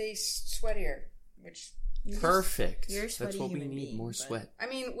face sweatier, which... Perfect. You're a sweaty That's what we human need, being, more but- sweat. I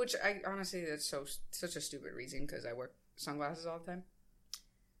mean, which I honestly, that's such a stupid reason, because I wear sunglasses all the time.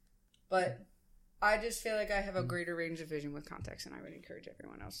 But I just feel like I have a greater range of vision with contacts, and I would encourage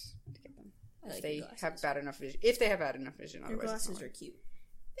everyone else to get them. I like If they your glasses. have bad enough vision. If they have bad enough vision, Your otherwise glasses are cute.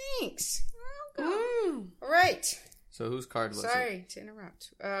 Thanks. All right. So whose card was it? Sorry to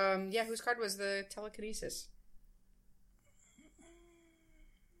interrupt. Yeah, whose card was the telekinesis?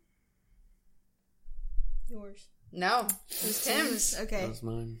 Yours. No, it was Tim's. Okay. That was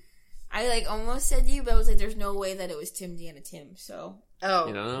mine. I almost said you, but I was like, there's no way that it was Tim, Deanna, Tim. So. Oh,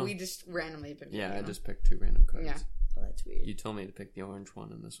 You don't know? we just randomly picked. Yeah, one, I just picked 2 random cards. Yeah. Oh, that's weird. You told me to pick the orange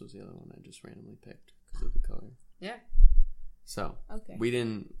one, and this was the other one I just randomly picked because of the color. Yeah. So, Okay. we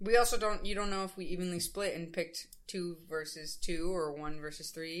didn't... We also don't. You don't know if we evenly split and picked 2 versus 2, or 1 versus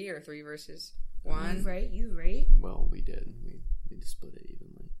 3, or 3 versus 1. You right. Well, we did. We just split it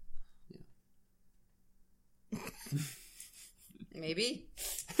evenly. Maybe.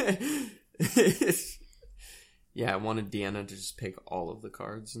 Yeah, I wanted Deanna to just pick all of the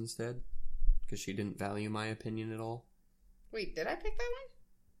cards instead, because she didn't value my opinion at all. Wait, did I pick that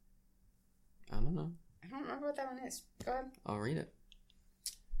one? I don't know. I don't remember what that one is. Go ahead. I'll read it.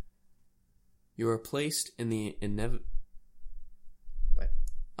 You are placed in the What?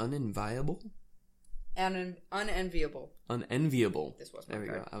 unenviable? Unenviable. Unenviable. This was my There we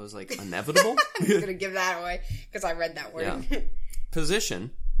card. go. I was like, inevitable? I'm just gonna give that away because I read that word. Yeah.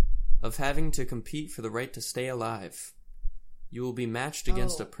 Position of having to compete for the right to stay alive. You will be matched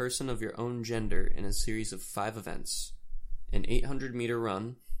against a person of your own gender in a series of 5 events. An 800-meter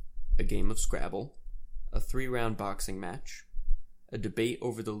run, a game of Scrabble, a 3-round boxing match, a debate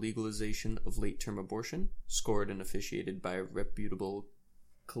over the legalization of late-term abortion, scored and officiated by reputable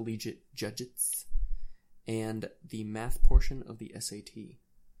collegiate judges, and the math portion of the SAT.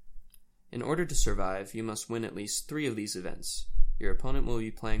 In order to survive, you must win at least 3 of these events. Your opponent will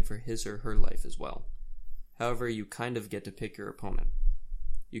be playing for his or her life as well. However, you kind of get to pick your opponent.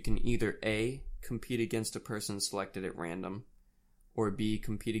 You can either A, compete against a person selected at random, or B,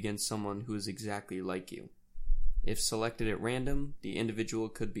 compete against someone who is exactly like you. If selected at random, the individual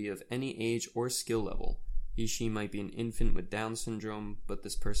could be of any age or skill level. He/she might be an infant with Down syndrome, but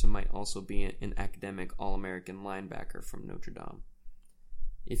this person might also be an academic All-American linebacker from Notre Dame.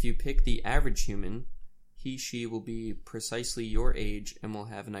 If you pick the average human, he/she will be precisely your age and will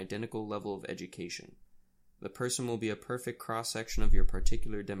have an identical level of education. The person will be a perfect cross-section of your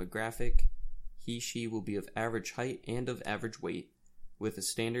particular demographic. He/she will be of average height and of average weight, with a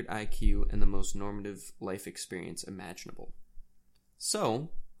standard IQ and the most normative life experience imaginable. So,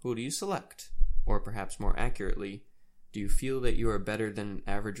 who do you select? Or perhaps more accurately, do you feel that you are better than an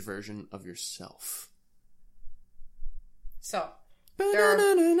average version of yourself? So, Do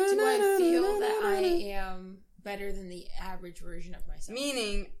I feel that I am better than the average version of myself?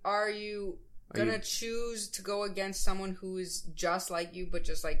 meaning, are you gonna choose to go against someone who is just like you, but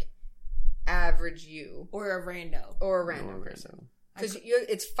just like average you, Or a rando. or a random person? Because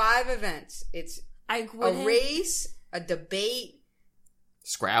it's 5 events. It's a race, a debate,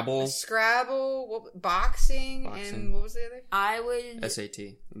 Scrabble, boxing, and what was the other? I would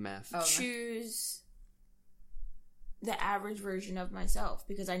SAT, math. choose the average version of myself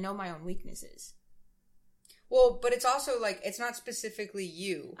because I know my own weaknesses. Well, but it's also like, it's not specifically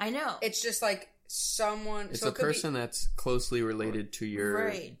you. I know. It's just like someone. It's so a person that's closely related to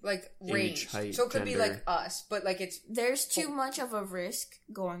your like age, range. height, So it could be gender. like us, but like it's. There's too much of a risk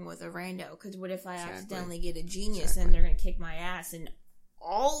going with a rando because what if I Exactly. accidentally get a genius and they're going to kick my ass in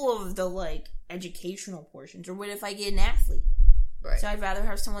all of the like educational portions? Or what if I get an athlete? Right. So I'd rather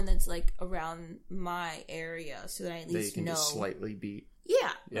have someone that's like around my area so that I at They least can know. just slightly beat.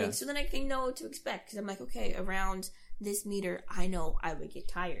 Yeah. Yeah. Like, so then I can know what to expect because I'm like, okay, around this meter, I know I would get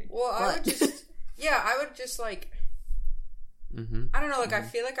tired. Well, I would just. Yeah, I would just like. Mm-hmm. I don't know, like I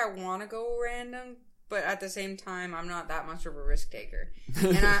feel like I want to go random, but at the same time, I'm not that much of a risk taker.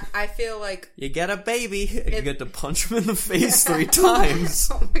 And I feel like. You get a baby, you get to punch him in the face 3 times.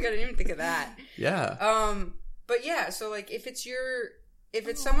 Oh my god, I didn't even think of that. Yeah. But yeah, so like if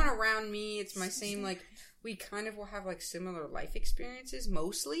it's someone around me, it's my same, like, we kind of will have like similar life experiences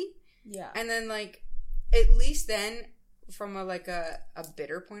mostly. Yeah. And then like, at least then, from a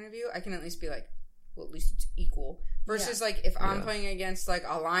bitter point of view, I can at least be like, well, at least it's equal. Versus, like, if I'm playing against, like,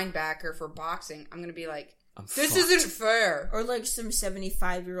 a linebacker for boxing, I'm gonna be like, this isn't fair. Or, like, some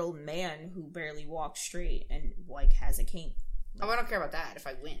 75-year-old man who barely walks straight and, like, has a cane. Like, I don't care about that if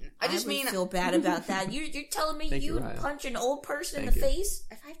I win. I feel bad about that. You're telling me you would punch an old person in the face?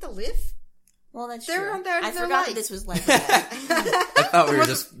 If I have to live? Well, that's true. I forgot that this was like that. I thought we were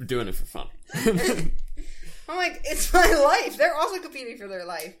just doing it for fun. I'm like, it's my life. They're also competing for their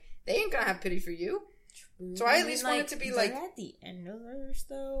life. They ain't gonna have pity for you. So I at least want it to be like... at the end of theirs,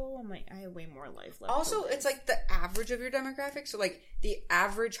 though, I'm like, I have way more life left. Also, it's like the average of your demographic. So, like, the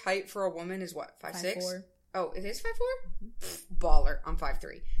average height for a woman is what? 5'6"? 5'4". Oh, it is 5'4"? Baller. I'm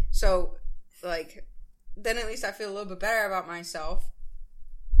 5'3". So, like, then at least I feel a little bit better about myself.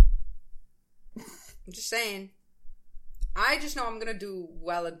 I'm just saying. I just know I'm gonna do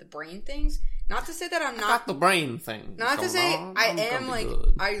well at the brain things. Not to say that I'm not... I got the brain thing. Not to say I am, like...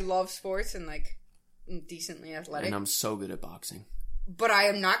 Good. I love sports and, like... decently athletic. And I'm so good at boxing. But I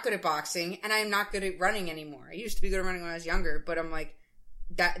am not good at boxing, and I am not good at running anymore. I used to be good at running when I was younger, but I'm like,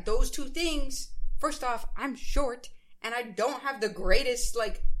 that those two things, first off, I'm short, and I don't have the greatest,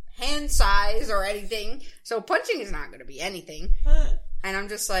 like, hand size or anything, so punching is not going to be anything. And I'm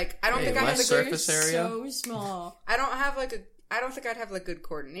just like, I don't think I have the surface area. So small. I don't think I'd have, like, good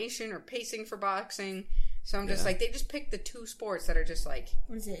coordination or pacing for boxing. So I'm just like, they just pick the two sports that are just like...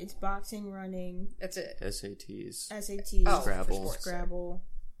 What is it? It's boxing, running. That's it. SATs. Scrabble.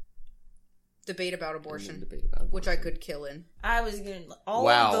 Debate about abortion. Which which I could kill in. I was going to... All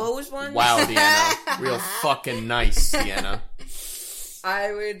of those ones? Wow, Deanna. Real fucking nice, Deanna.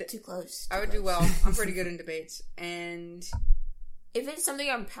 I would... Too close. I would do well. I'm pretty good in debates. And... if it's something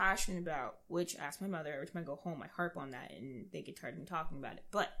I'm passionate about, which, ask my mother, every time I go home, I harp on that, and they get tired of me talking about it.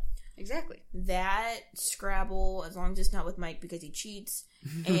 But... exactly. That, Scrabble, as long as it's not with Mike because he cheats,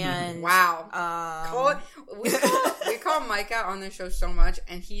 and... wow. We call Mike out on this show so much,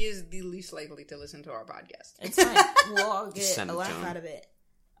 and he is the least likely to listen to our podcast. It's fine. We'll all get a laugh out of it.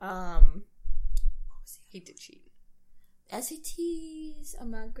 He did cheat. SATs,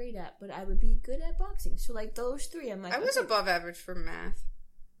 I'm not great at, but I would be good at boxing. So, like, those three, I'm like... I was above average for math.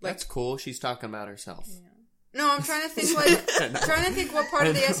 Like, that's cool. She's talking about herself. Yeah. No, I'm trying to think, like, what part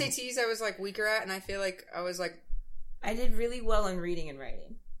of the SATs I was, like, weaker at, and I feel like I was, like... I did really well in reading and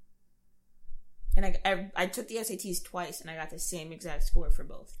writing. And I took the SATs twice, and I got the same exact score for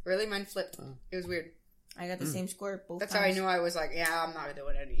both. Really? Mine flipped. It was weird. I got the same score both That's times. how I knew I was like, yeah, I'm not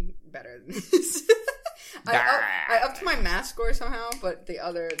doing any better than this. I upped my math score somehow, but the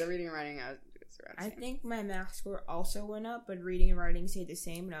reading and writing, I think my math score also went up, but reading and writing stayed the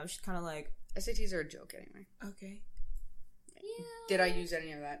same, and I was just kind of like... SATs are a joke anyway. Okay. Yeah. Did I use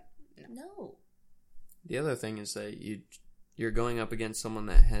any of that? No. The other thing is that you're going up against someone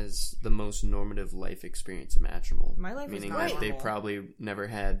that has the most normative life experience imaginable. My life meaning is that normal. they probably never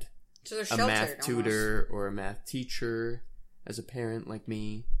had a math tutor or a math teacher as a parent like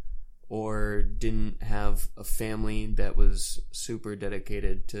me, or didn't have a family that was super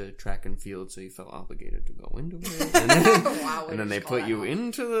dedicated to track and field, so you felt obligated to go into it. And then, wow, and then they put you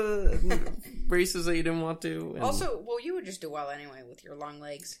into the races that you didn't want to. And also, well, you would just do well anyway with your long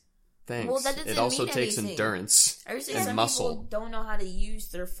legs. Thanks. Well, that doesn't it also mean takes anything. endurance and some muscle. People don't know how to use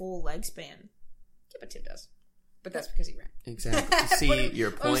their full leg span. Yeah, but Tim does. But that's because he ran. Exactly. See,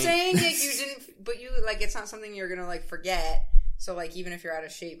 your point. I'm saying that you didn't, but you, like, it's not something you're gonna, like, forget. So, like, even if you're out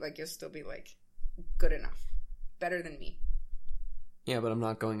of shape, like, you'll still be, like, good enough. Better than me. Yeah, but I'm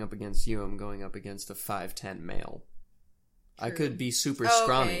not going up against you. I'm going up against a 5'10" male. True. I could be super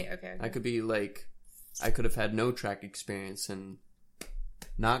scrawny. Okay. I could be, like... I could have had no track experience and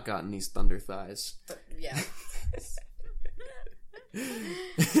not gotten these thunder thighs. But, yeah.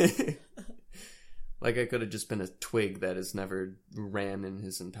 Like, I could have just been a twig that has never ran in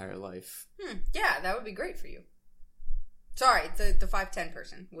his entire life. Yeah, that would be great for you. Sorry, the 5'10"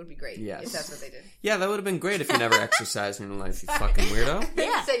 person would be great. Yes. If that's what they did. Yeah, that would have been great if you never exercised in your life, you fucking weirdo.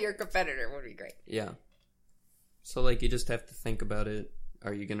 Yeah. Say your competitor would be great. Yeah. So, like, you just have to think about it.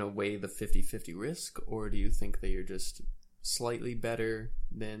 Are you going to weigh the 50-50 risk, or do you think that you're just slightly better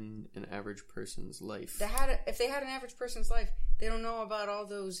than an average person's life? If they had an average person's life, they don't know about all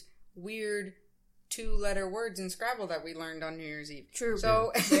those weird 2-letter words in Scrabble that we learned on New Year's Eve. True.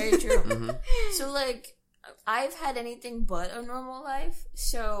 So Very true. Mm-hmm. So, like... I've had anything but a normal life,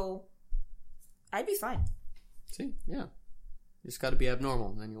 so I'd be fine. See, yeah. You just gotta be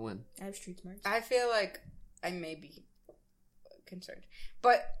abnormal, then you'll win. I have street smarts. I feel like I may be concerned.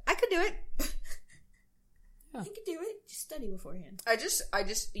 But I could do it. Yeah. You could do it. Just study beforehand.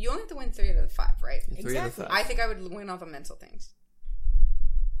 You only have to win 3 out of the 5, right? 3 out of 5. I think I would win all the mental things.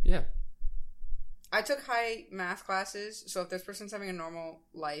 Yeah. I took high math classes, so if this person's having a normal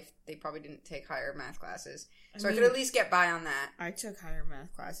life, they probably didn't take higher math classes. So I could at least get by on that. I took higher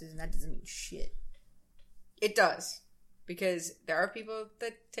math classes, and that doesn't mean shit. It does. Because there are people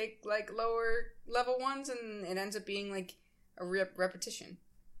that take, like, lower level ones, and it ends up being, like, a repetition.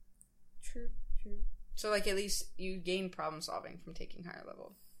 True. So, like, at least you gain problem solving from taking higher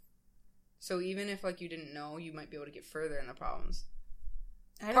level. So even if, like, you didn't know, you might be able to get further in the problems.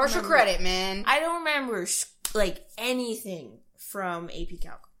 Partial credit, man. I don't remember, like, anything from AP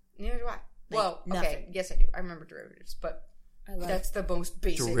Calc. Neither do I. Like, nothing. Okay, yes I do. I remember derivatives, but that's the most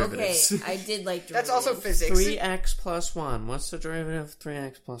basic. Derivatives. Okay, I did like derivatives. That's also physics. 3x plus 1. What's the derivative of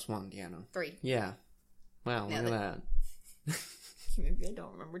 3x plus 1, Deanna? 3. Yeah. Wow, look at that. Maybe I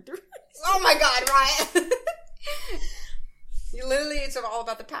don't remember derivatives. Oh my god, Ryan! Literally, it's all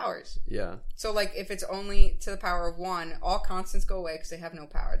about the powers. Yeah. So, like, if it's only to the power of 1, all constants go away because they have no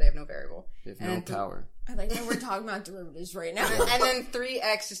power. They have no variable. They have no power. I like that we're talking about derivatives right now. And then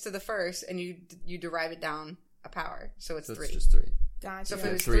 3x is to the first, and you derive it down a power. So it's 3. It's just 3. Gotcha. So if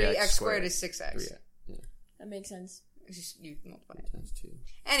it was 3x squared is 6x. 3x. Yeah. That makes sense. It's just, you multiply it. That's 2.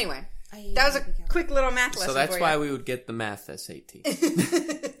 Anyway, that was a quick little math lesson. So that's why we would get the math SAT.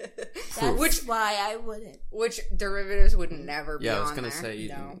 That's why I wouldn't. Which derivatives would never be on there. Yeah, I was going to say.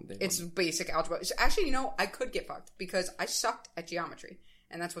 No. It's basic algebra. So actually, I could get fucked because I sucked at geometry.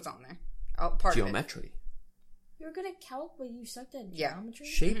 And that's what's on there. Geometry. You were good at calc, but you sucked at geometry?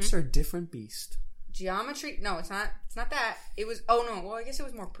 Shapes are a different beast. Geometry? No, it's not. It's not that. It was... Oh, no. Well, I guess it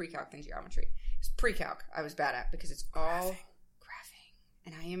was more pre-calc than geometry. It's pre-calc I was bad at because it's all graphing.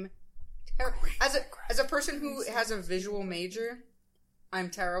 And I am... As a person who has a visual major... I'm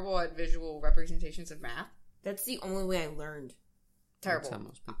terrible at visual representations of math. That's the only way I learned. Terrible.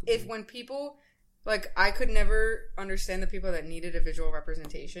 When people, like, I could never understand the people that needed a visual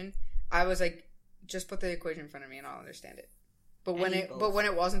representation. I was like, just put the equation in front of me and I'll understand it. But when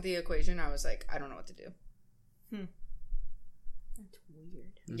it wasn't the equation, I was like, I don't know what to do. That's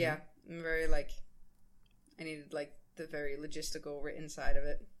weird. Mm-hmm. Yeah, I'm very I needed the very logistical written side of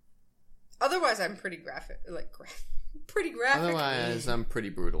it. Otherwise, I'm pretty graphic. Pretty graphic. Otherwise, I'm pretty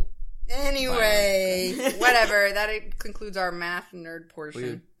brutal. Anyway, whatever. That concludes our math nerd portion.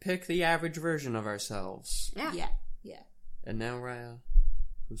 We pick the average version of ourselves. Yeah. And now, Ryia,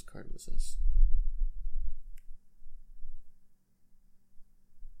 whose card was this?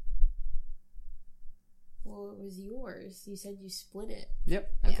 Well, it was yours. You said you split it.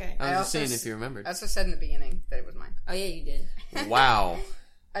 Yep. Okay. I was just saying if you remembered. I also said in the beginning that it was mine. Oh, yeah, you did. Wow.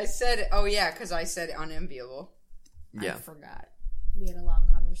 I said, oh yeah, because I said unenviable. Yeah. I forgot. We had a long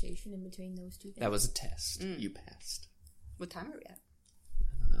conversation in between those two things. That was a test. You passed. What time are we at?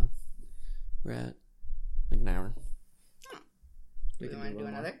 I don't know. We're at an hour. Oh. Do we want to do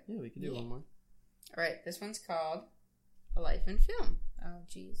another? Yeah, we can do one more. All right, this one's called A Life in Film. Oh,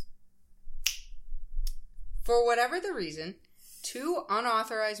 jeez. For whatever the reason, 2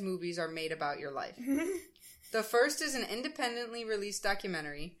 unauthorized movies are made about your life. The first is an independently released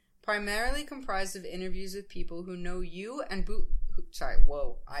documentary, primarily comprised of interviews with people who know you and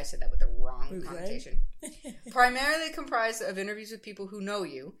I said that with the wrong connotation. Primarily comprised of interviews with people who know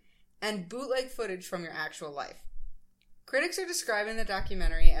you and bootleg footage from your actual life. Critics are describing the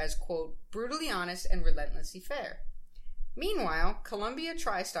documentary as, quote, brutally honest and relentlessly fair. Meanwhile, Columbia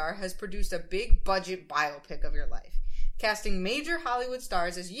TriStar has produced a big-budget biopic of your life, casting major Hollywood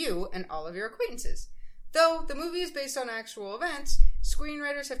stars as you and all of your acquaintances. Though the movie is based on actual events,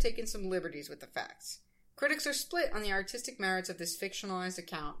 screenwriters have taken some liberties with the facts. Critics are split on the artistic merits of this fictionalized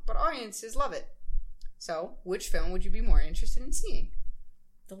account, but audiences love it. So, which film would you be more interested in seeing?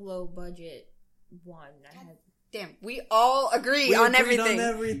 The low-budget one. Damn, we all agree on everything.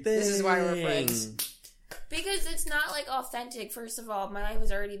 This is why we're friends. Because it's not, authentic, first of all. My life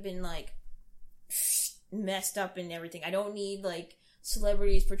has already been, messed up and everything. I don't need,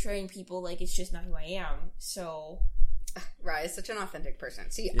 celebrities portraying people like it's just not who I am. So... Right, is such an authentic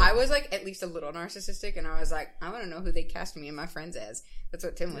person. See, yeah. I was, at least a little narcissistic, and I was like, I want to know who they cast me and my friends as. That's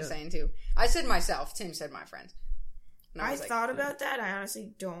what Tim was saying, too. I said myself. Tim said my friends. I thought about that. I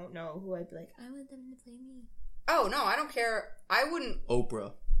honestly don't know who I'd be like, I want them to play me. Oh, no, I don't care. I wouldn't...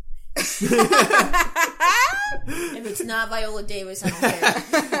 Oprah. If it's not Viola Davis, I don't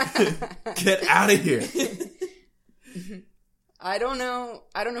care. Get out of here. I don't know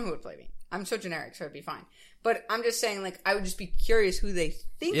who would play me. I'm so generic, so it'd be fine. But I'm just saying, I would just be curious who they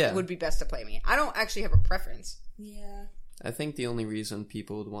think would be best to play me. I don't actually have a preference. Yeah. I think the only reason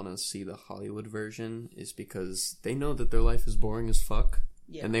people would want to see the Hollywood version is because they know that their life is boring as fuck.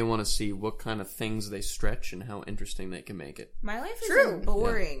 Yeah. And they want to see what kind of things they stretch and how interesting they can make it. My life isn't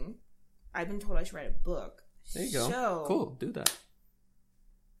boring. I've been told I should write a book. There you go. So, cool. Do that.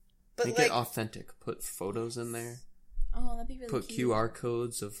 But make it authentic. Put photos in there. Oh, that'd be really Put cute. QR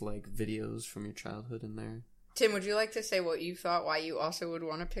codes of like videos from your childhood in there. Tim, would you like to say what you thought, why you also would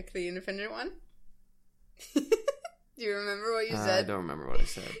want to pick the independent one? Do you remember what you said? I don't remember what I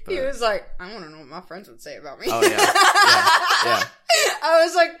said. But... He was like, I want to know what my friends would say about me. Oh, yeah. I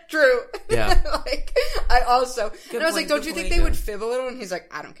was like, true. Yeah. Like, I also... and I was like, don't you think they would fib a little? And he's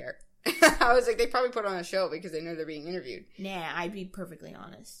like, I don't care. I was like, they probably put on a show because they know they're being interviewed. Nah, I'd be perfectly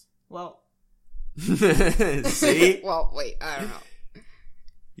honest. Well... See? Well, wait, I don't know.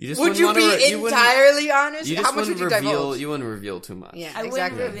 Would you be entirely honest? How much would you divulge? You wouldn't reveal too much. Yeah, I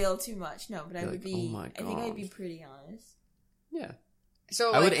wouldn't reveal too much, no, but I would be... Oh my God. I think I'd be pretty honest. Yeah.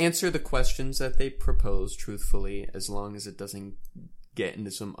 So I would answer the questions that they propose truthfully, as long as it doesn't get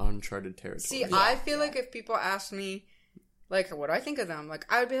into some uncharted territory. See, I feel like if people asked me, like, what do I think of them? Like,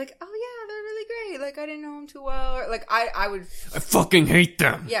 I would be like, oh yeah, they're really great. Like, I didn't know them too well. Or, like, I would... I fucking hate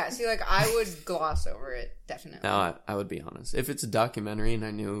them. Yeah, see, like, I would gloss over it, definitely. No, I would be honest. If it's a documentary and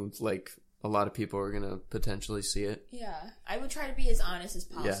I knew, like, a lot of people are going to potentially see it. Yeah. I would try to be as honest as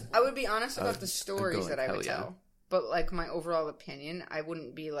possible. Yeah. I would be honest about the stories that I would tell. Yeah. But, like, my overall opinion, I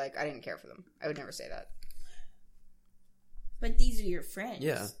wouldn't be like, I didn't care for them. I would never say that. But these are your friends.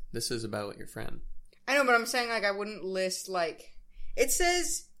 Yeah, this is about your friend. I know, but I'm saying, like, I wouldn't list, like... It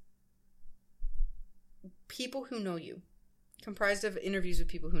says people who know you. Comprised of interviews with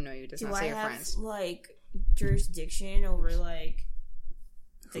people who know you. Does not say your friends. Do I have, like, jurisdiction over, like,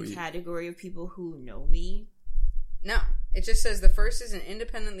 the category of people who know me? No. It just says the first is an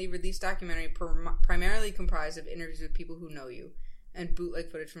independently released documentary primarily comprised of interviews with people who know you and bootleg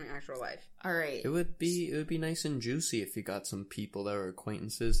footage from your actual life. All right. It would be nice and juicy if you got some people that were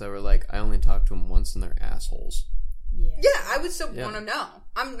acquaintances that were like, I only talked to them once and they're assholes. Yeah, I would still want to know.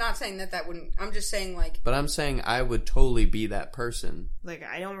 I'm not saying that wouldn't... I'm just saying, like... But I'm saying I would totally be that person. Like,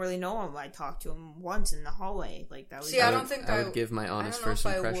 I don't really know him. I talked to him once in the hallway. Like, that was... See, I don't think I would give my honest first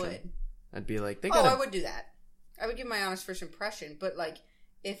impression. I would. I'd be like, I would do that. I would give my honest first impression. But, like,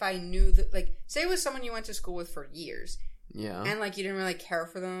 if I knew that... Like, say it was someone you went to school with for years. Yeah. And, like, you didn't really care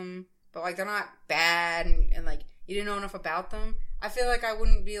for them. But, like, they're not bad. And like, you didn't know enough about them. I feel like I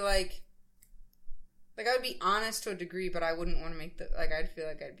wouldn't be, like... Like, I would be honest to a degree, but I wouldn't want to make the... Like, I'd feel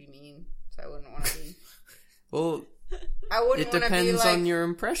like I'd be mean, so I wouldn't want to be... Well, I wouldn't it depends on your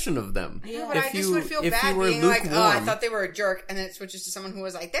impression of them. Yeah, but I just would feel bad being like, oh, I thought they were a jerk, and then it switches to someone who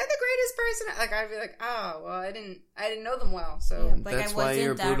was like, they're the greatest person. Like, I'd be like, oh, well, I didn't know them well, so... Yeah, like, that's why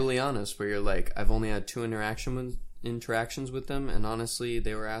you're brutally honest, where you're like, I've only had 2 interactions with them, and honestly,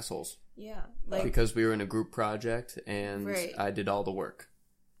 they were assholes. Yeah. Like, because we were in a group project, and I did all the work.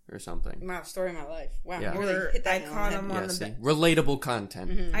 Or something. Wow, story of my life. Wow, yeah. you really hit that. I caught him on relatable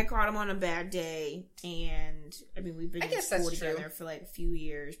content. Mm-hmm. I caught him on a bad day, and I mean we've been in school together for like a few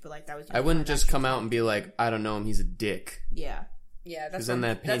years, but like that was. I wouldn't just come out and be like, I don't know him, he's a dick. Yeah, yeah, because then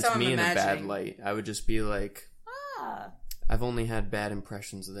that paints me in a bad light. I would just be like, I've only had bad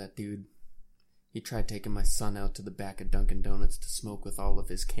impressions of that dude. He tried taking my son out to the back of Dunkin' Donuts to smoke with all of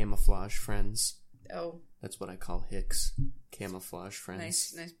his camouflage friends. Oh. That's what I call Hicks. Camouflage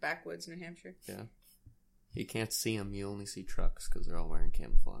friends. Nice backwoods, New Hampshire. Yeah. You can't see them. You only see trucks because they're all wearing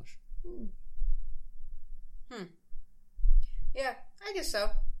camouflage. Yeah, I guess so.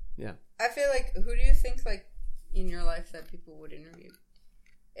 Yeah. I feel like, who do you think, like, in your life that people would interview?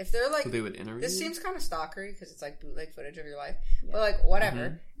 If they're like... Who they would interview? This seems kind of stalkery because it's like bootleg footage of your life. Yeah. But like,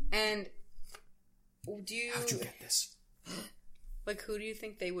 whatever. Mm-hmm. And do you... How'd you get this? Like, who do you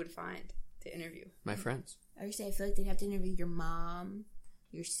think they would find to interview? My friends. I would say I feel like they'd have to interview your mom,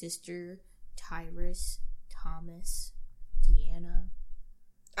 your sister, Tyrus, Thomas, Deanna.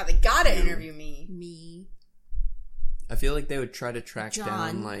 Oh, they gotta interview me. Me. I feel like they would try to track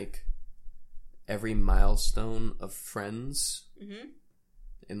down, like, every milestone of friends. Mm-hmm.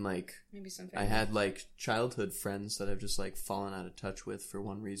 And, like, maybe some I had, like, childhood friends that I've just, like, fallen out of touch with for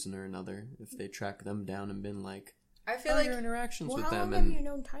one reason or another. If they track them down and been, like, I feel like your interactions with them. How long have you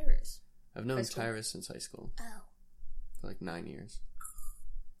known Tyrus? I've known Tyrus since high school. Oh. For like 9 years.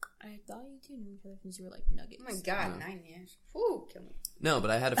 I thought you two knew each other since you were like nuggets. Oh my god, 9 years. Whew, kill me. No, but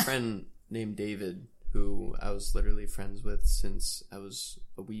I had a friend named David who I was literally friends with since I was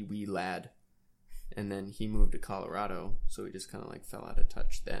a wee lad. And then he moved to Colorado, so we just kind of like fell out of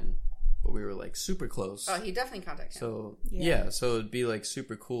touch then. But we were like super close. Oh, he definitely contacted him. So, yeah, so it'd be like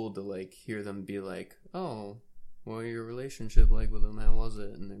super cool to like hear them be like, oh... What your relationship like with them? How was it?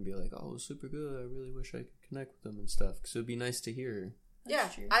 And then be like, oh, it was super good. I really wish I could connect with them and stuff. Because it would be nice to hear. Yeah,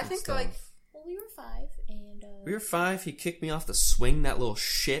 I think stuff. Like... Well, we were 5, and We were 5. He kicked me off the swing, that little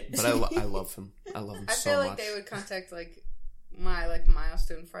shit. But I love him. I love him so much. I feel like they would contact like my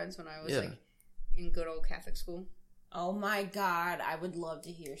milestone friends when I was like in good old Catholic school. Oh my god, I would love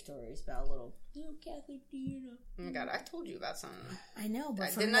to hear stories about little Catholic Dina. Oh my god, I told you about something. I know, but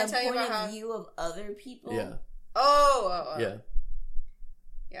from the point of view of other people. Yeah. Oh. Yeah.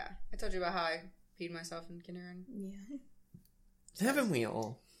 Yeah, I told you about how I peed myself in kindergarten. Yeah. Haven't we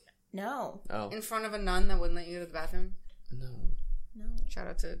all? No. Oh. In front of a nun that wouldn't let you go to the bathroom? No. Shout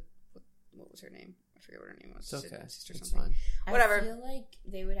out to, what was her name? I forget what her name was. It's okay. Sister it's something. Fine. Whatever. I feel like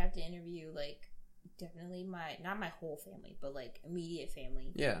they would have to interview, like, definitely not my whole family, but, like, immediate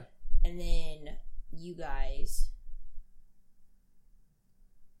family. Yeah. And then you guys.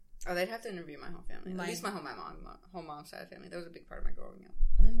 Oh, they'd have to interview my whole family. At least my whole mom's side of family. That was a big part of my growing up.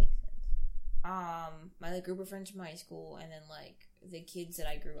 That makes sense. My like group of friends from high school, and then like the kids that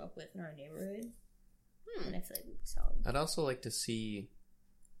I grew up with in our neighborhood. And I feel like we'd be solid. I'd also like to see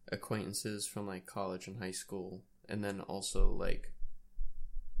acquaintances from like college and high school, and then also like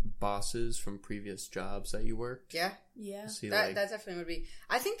bosses from previous jobs that you worked. Yeah. See, that definitely would be.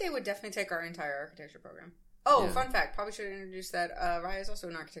 I think they would definitely take our entire architecture program. Oh, fun fact. Probably should have introduced that. Ryia is also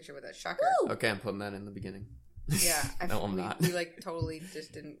in architecture with us. Shocker. Woo! Okay, I'm putting that in the beginning. Yeah. No, I'm not. We like totally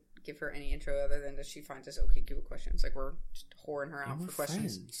just didn't give her any intro other than that she finds us okay Google questions. Like we're just whoring her out for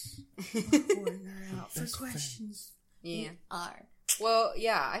questions. Whoring her out for questions. Yeah. We are. Well,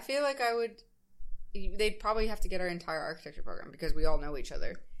 yeah. I feel like they'd probably have to get our entire architecture program because we all know each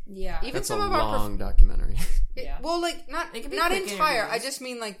other. Yeah. Even That's some a of long documentary. Yeah. Well, like not entire. Interviews. I just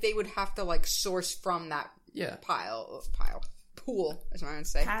mean like they would have to like source from that pool, as I would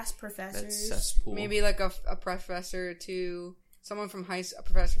say. Past professors. That cesspool. Maybe like a professor to someone from a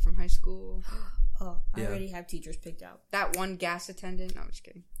professor from high school. Oh, I already have teachers picked out. That one gas attendant. No, I'm just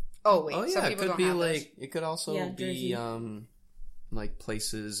kidding. Oh wait, yeah, some people it could don't be have like those. it could also be Jersey. like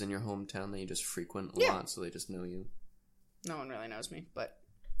places in your hometown that you just frequent a lot, so they just know you. No one really knows me, but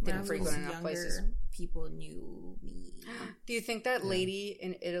didn't frequent enough places. People knew me. Do you think that lady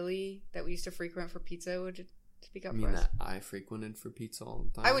in Italy that we used to frequent for pizza would speak up I for mean us? that I frequented for pizza all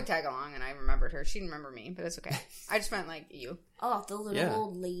the time. I would tag along, and I remembered her. She didn't remember me, but that's okay. I just meant like you. Oh, the little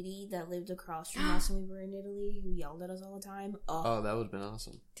old lady that lived across from us when we were in Italy, who yelled at us all the time. Oh, that would have been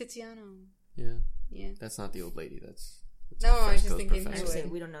awesome. Tiziano. Yeah. That's not the old lady. That's no, I was just thinking.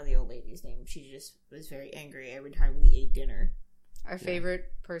 We don't know the old lady's name. She just was very angry every time we ate dinner. Our favorite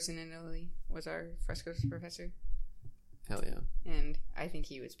person in Italy was our frescoes professor. Hell yeah. And I think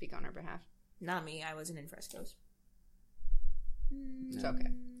he would speak on our behalf. Not me. I wasn't in frescoes. It's okay.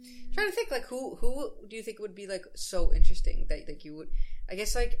 I'm trying to think, like, who do you think would be, like, so interesting that, like, you would... I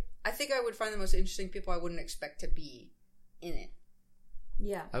guess, like, I think I would find the most interesting people I wouldn't expect to be in it.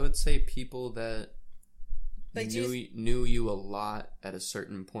 Yeah. I would say people that like, knew you a lot at a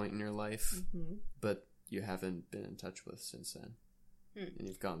certain point in your life, but you haven't been in touch with since then. And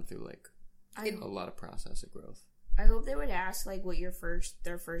you've gone through, like, a lot of process of growth. I hope they would ask, like, what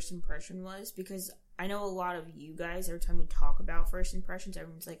their first impression was, because I know a lot of you guys, every time we talk about first impressions,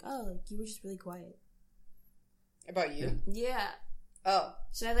 everyone's like, oh, like, you were just really quiet. About you? Yeah. Oh.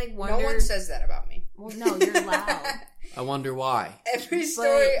 So I, like, wonder... No one says that about me. Well, no, you're loud. I wonder why. Every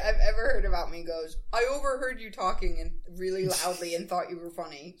story I've ever heard about me goes, I overheard you talking and really loudly and thought you were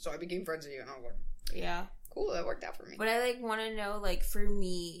funny, so I became friends with you, and I was like... Yeah. Cool, that worked out for me. But I, like, want to know, like, for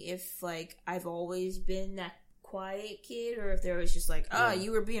me, if, like, I've always been that quiet kid, or if there was just, like,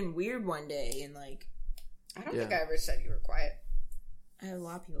 you were being weird one day, and, like... I don't think I ever said you were quiet. I had a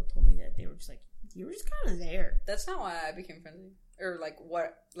lot of people told me that. They were just like, you were just kind of there. That's not why I became friends with you. Or, like,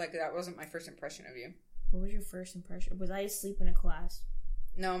 what... Like, that wasn't my first impression of you. What was your first impression? Was I asleep in a class?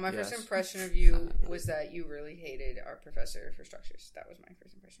 No, my first impression of you was that you really hated our professor for structures. That was my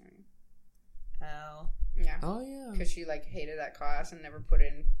first impression of you. Oh. Yeah. Oh, yeah. Because she, like, hated that class and never put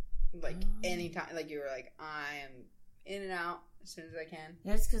in, like, any time. Like, you were like, I am in and out as soon as I can.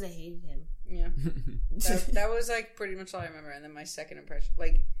 That's because I hated him. Yeah. that was, like, pretty much all I remember. And then my second impression,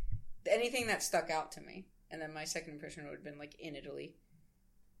 like, anything that stuck out to me. And then my second impression would have been, like, in Italy.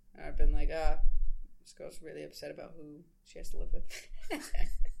 I've been like, this girl's really upset about who she has to live with.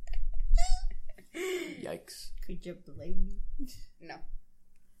 Yikes. Could you blame me? No.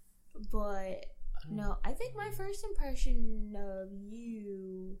 But, no, I think my first impression of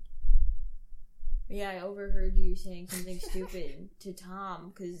you... Yeah, I overheard you saying something stupid to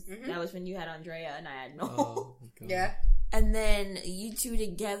Tom, because that was when you had Andrea and I had Noel. Oh, yeah. And then you two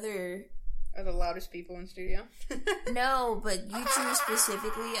together... Are the loudest people in studio? No, but you two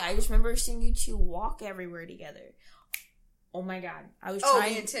specifically, I just remember seeing you two walk everywhere together. Oh my god. I was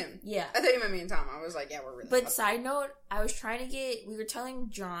trying... me and Tim. Yeah. I thought you meant me and Tom. I was like, yeah, we're really... But side note, I was trying to get... We were telling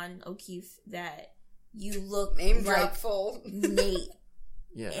John O'Keefe that you look name like drop full. Nate.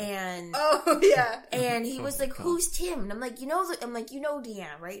 Yeah. And... Oh, yeah. And he was like, who's Tim? And I'm like, you know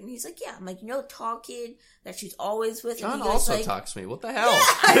Deanna, right? And he's like, yeah. I'm like, you know the tall kid that she's always with? John and he goes, also like, talks to me. What the hell? Yeah,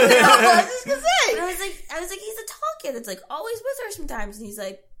 I know. I was just gonna say. And I was like, he's a tall kid that's like always with her sometimes. And he's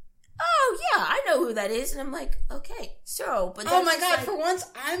like, oh yeah, I know who that is. And I'm like, okay, so. But oh my god, for once,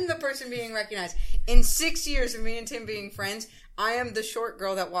 I'm the person being recognized. In 6 years of me and Tim being friends, I am the short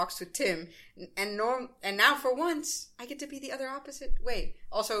girl that walks with Tim. And now for once, I get to be the other opposite way.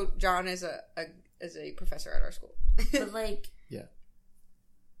 Also, John is a professor at our school. But like, yeah,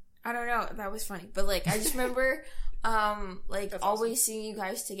 I don't know. That was funny. But like, I just remember, like That's always awesome. seeing you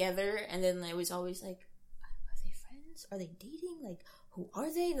guys together, and then it was always like, are they friends? Are they dating? Like, who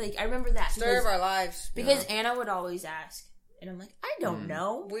are they? Like, I remember that Story of our lives. because Anna would always ask, and I'm like, I don't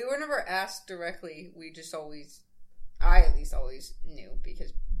know. We were never asked directly. We just always, I at least always knew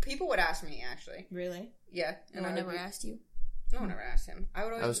because people would ask me actually. Really? Yeah, And I never asked you. No one ever asked him. I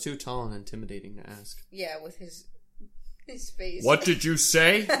was too tall and intimidating to ask. Yeah, with his face. What did you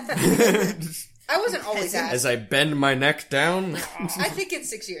say? I wasn't always asked. As I bend my neck down. I think in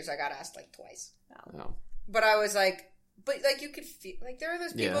 6 years I got asked like twice. Oh. But I was like, you could feel like there are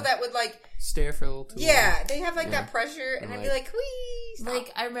those people that would like stare for a little too long. Yeah, they have like that pressure, and I'd be like, "Whee!"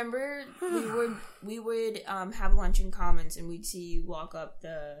 Like I remember we would have lunch in Commons, and we'd see you walk up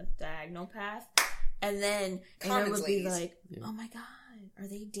the diagonal path, and then Anna would be like, "Oh my god, are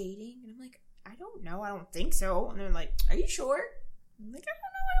they dating?" And I'm like, "I don't know, I don't think so." And they're like, "Are you sure?" I'm like, "I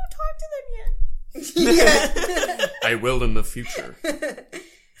don't know, I don't talk to them yet." Yeah, I will in the future.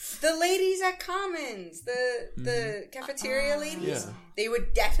 The ladies at Commons, the cafeteria ladies, Yeah. they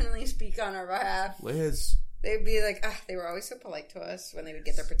would definitely speak on our behalf. Liz. They'd be like, they were always so polite to us when they would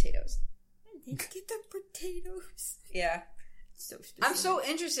get their potatoes. They get their potatoes. Yeah. So specific. I'm so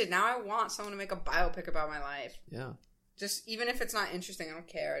interested. Now I want someone to make a biopic about my life. Yeah. Just, even if it's not interesting, I don't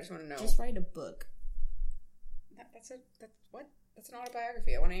care. I just want to know. Just write a book. That's an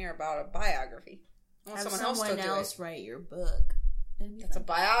autobiography. I want to hear about a biography. I want Have someone else write your book. That's a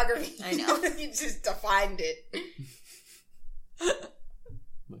biography. I know. You just defined it.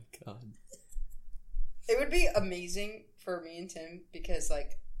 My God. It would be amazing for me and Tim because,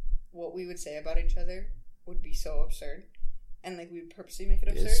 like, what we would say about each other would be so absurd. And, like, we would purposely make it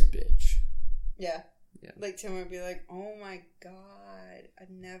absurd. This bitch. Yeah. Like, Tim would be like, oh my god, I've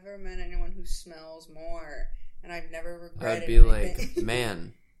never met anyone who smells more. And I've never regretted I'd be anything. like,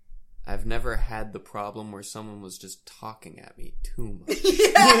 man, I've never had the problem where someone was just talking at me too much.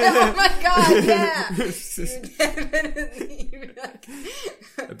 Yeah, oh my god, yeah. You definitely be like...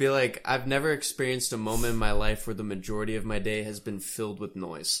 I'd be like, I've never experienced a moment in my life where the majority of my day has been filled with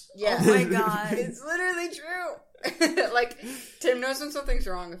noise. Yeah. Oh my god. It's literally true. Like, Tim knows when something's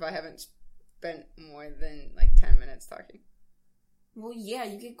wrong if I haven't spent more than, like, 10 minutes talking. Well, yeah,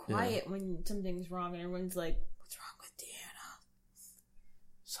 you get quiet when something's wrong and everyone's like, what's wrong with Deanna?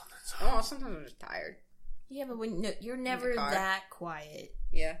 Something's wrong. Oh, sometimes I'm just tired. Yeah, but you're never that quiet.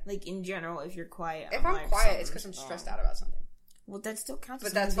 Yeah. Like, in general, if you're quiet. If I'm quiet, it's because I'm stressed out about something. Well, that still counts.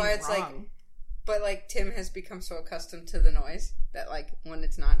 But that's why it's wrong. Like, but like Tim has become so accustomed to the noise that like when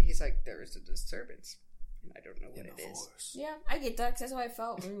it's not, he's like, there is a disturbance. And I don't know what it is. Yeah, I get that because that's how I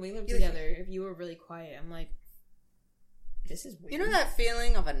felt when we lived together. If you were really quiet, I'm like, this is weird. You know that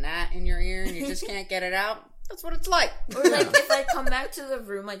feeling of a gnat in your ear and you just can't get it out? That's what it's like. Or like if I come back to the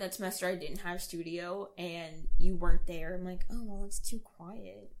room like that semester I didn't have studio and you weren't there, I'm like, oh well, it's too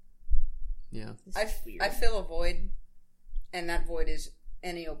quiet. Yeah. I feel a void, and that void is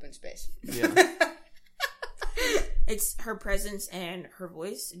any open space. Yeah. It's her presence and her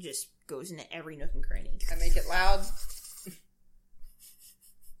voice just goes into every nook and cranny. I make it loud.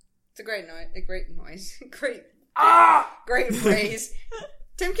 It's a great noise. Great. Great phrase.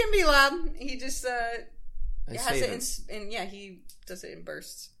 Tim can be loud. He just has it he does it in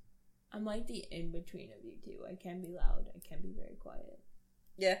bursts. I'm like the in between of you two. I can be loud. I can be very quiet.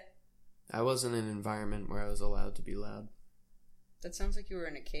 Yeah. I was in an environment where I was allowed to be loud. That sounds like you were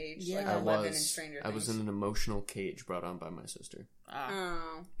in a cage. Yeah, like I 11 was. in Stranger Things. I was in an emotional cage brought on by my sister.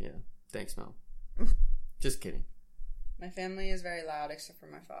 Oh. Yeah. Thanks, Mel. Just kidding. My family is very loud except for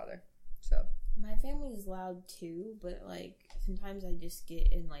my father. So. My family is loud too, but like sometimes I just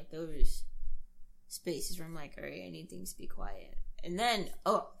get in like those spaces where I'm like, alright, I need things to be quiet. And then,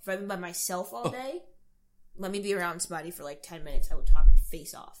 if I've been by myself all day, let me be around somebody for like 10 minutes. I would talk your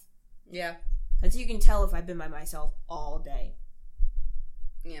face off. Yeah. That's how you can tell if I've been by myself all day.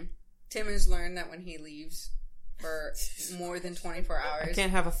 Yeah. Tim has learned that when he leaves for more than 24 hours. I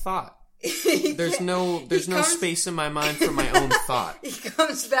can't have a thought. There's no space in my mind for my own thought. He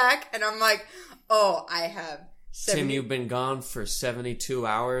comes back, and I'm like, oh, I have 70... Tim, you've been gone for 72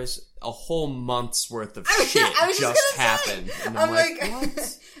 hours. A whole month's worth of shit just happened. And I'm like,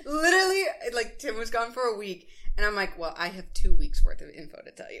 what? Literally, like, Tim was gone for a week. And I'm like, well, I have 2 weeks worth of info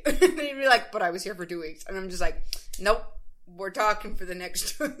to tell you. And he'd be like, but I was here for 2 weeks. And I'm just like, nope, we're talking for the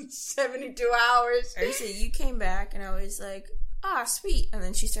next 72 hours. I said, you came back, and I was like, sweet. And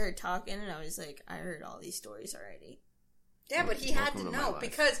then she started talking, and I was like, I heard all these stories already. Yeah, but he had to know,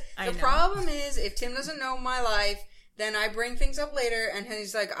 because the problem is, if Tim doesn't know my life, then I bring things up later, and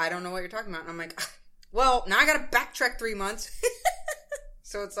he's like, I don't know what you're talking about. And I'm like, well, now I gotta backtrack 3 months.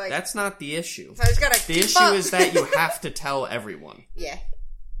 So it's like... That's not the issue. So I just gotta The issue is that you have to tell everyone. Yeah.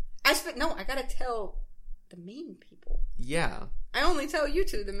 I gotta tell the main people. Yeah. I only tell you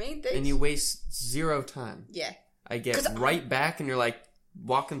two the main things. And you waste 0 time. Yeah. I get right back, and you're like,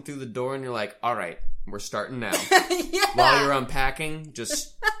 walking through the door, and you're like, alright, we're starting now. Yeah. While you're unpacking,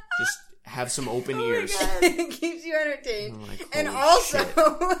 just have some open ears. It keeps you entertained. Like, and also...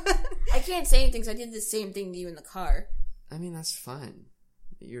 I can't say anything, so I did the same thing to you in the car. I mean, that's fine.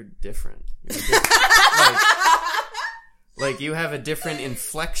 You're different. Like, you have a different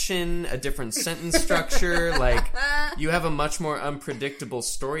inflection, a different sentence structure. Like, you have a much more unpredictable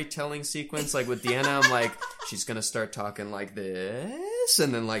storytelling sequence. Like, with Deanna, I'm like, she's gonna start talking like this,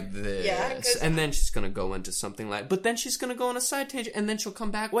 and then like this. Yeah, and then she's gonna go into something like... But then she's gonna go on a side tangent, and then she'll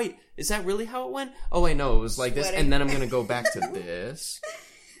come back. Wait, is that really how it went? Oh, wait, no, it was like this. And then I'm gonna go back to this.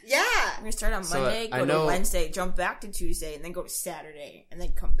 Yeah. I'm going to start on Monday, go to Wednesday, jump back to Tuesday, and then go to Saturday, and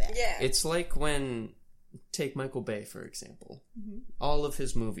then come back. Yeah. It's like when... Take Michael Bay, for example. Mm-hmm. All of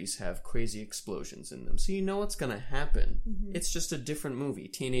his movies have crazy explosions in them, so you know what's going to happen. Mm-hmm. It's just a different movie.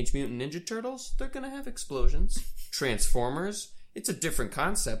 Teenage Mutant Ninja Turtles, they're going to have explosions. Transformers, it's a different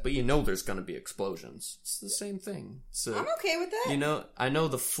concept, but you know there's going to be explosions. It's the same thing. So, I'm okay with that. You know, I know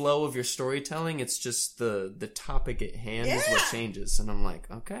the flow of your storytelling, it's just the topic at hand is what changes. And I'm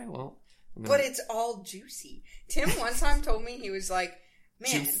like, okay, well... But it's all juicy. Tim one time told me, he was like,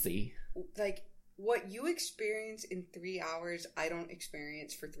 man... Juicy. Like... What you experience in 3 hours, I don't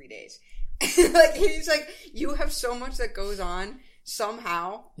experience for 3 days. Like, he's like, you have so much that goes on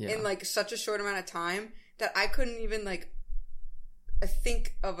somehow in, like, such a short amount of time that I couldn't even, like,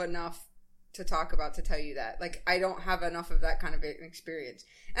 think of enough to talk about to tell you that. Like, I don't have enough of that kind of experience.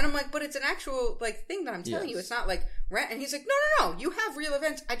 And I'm like, but it's an actual, like, thing that I'm telling you. It's not, like, and he's like, no, you have real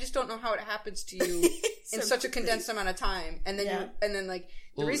events. I just don't know how it happens to you in such a condensed amount of time. And then, like...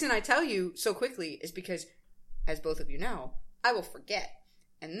 The reason I tell you so quickly is because, as both of you know, I will forget.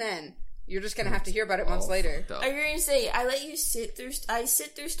 And then you're just going to have to hear about it months later. I was going to say, I let you sit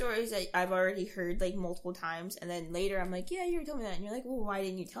through stories that I've already heard, like, multiple times. And then later I'm like, yeah, you already told me that. And you're like, well, why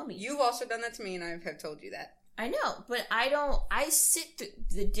didn't you tell me? You've also done that to me, and I have told you that. I know, but I sit through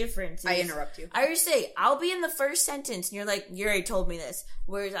the difference. I interrupt you. I always say, I'll be in the first sentence, and you're like, you already told me this.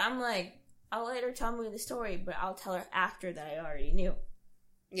 Whereas I'm like, I'll let her tell me the story, but I'll tell her after that I already knew.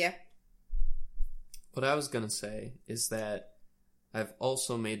 Yeah. What I was going to say is that I've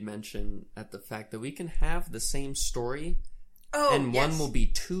also made mention at the fact that we can have the same story, and one will be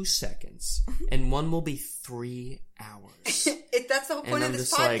 2 seconds, and one will be 3 hours. That's the whole point of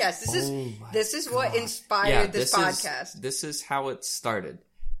this podcast. Like, this is what inspired this podcast. This is how it started.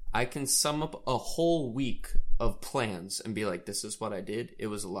 I can sum up a whole week of plans and be like, this is what I did. It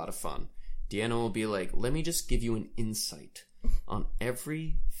was a lot of fun. Deanna will be like, let me just give you an insight on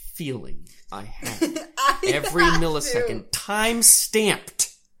every feeling I had. Every millisecond. Time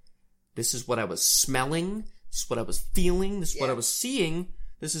stamped. This is what I was smelling. This is what I was feeling. This is what I was seeing.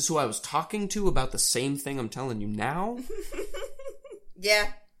 This is who I was talking to about the same thing I'm telling you now. Yeah.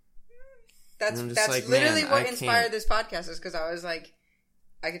 That's like, literally what inspired this podcast, is because I was like,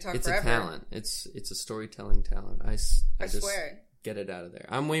 I could talk forever. It's a talent. It's a storytelling talent. I just swear. Get it out of there.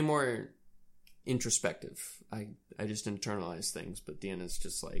 I'm way more introspective. I just internalize things, but Deanna's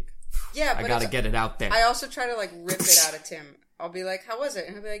just like, yeah, but I gotta get it out there. I also try to, like, rip it out of Tim. I'll be like, how was it?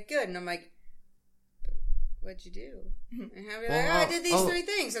 And he'll be like, good. And I'm like, what'd you do? And he'll be like, I did these 3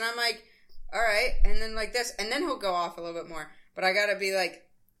 things. And I'm like, all right. And then, like, this. And then he'll go off a little bit more. But I gotta be like,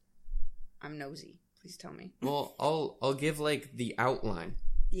 I'm nosy. Please tell me. Well, I'll give, like, the outline.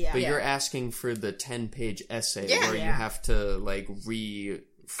 Yeah. But you're asking for the 10-page essay where you have to, like, rephrase.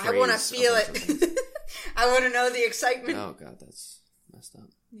 I want to feel it. I want to know the excitement. Oh, God, that's messed up.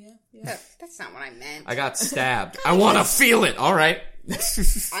 Yeah. That's not what I meant. I got stabbed. I want to feel it. All right.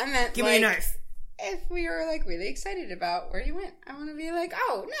 I meant, give me a knife. if we were like really excited about where you went. I want to be like,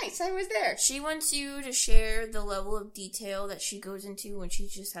 oh, nice, I was there. She wants you to share the level of detail that she goes into when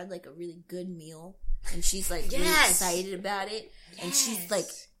she's just had like a really good meal. And she's like really excited about it. Yes. And she's like,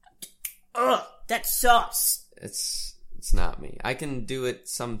 ugh, that sauce. It's not me. I can do it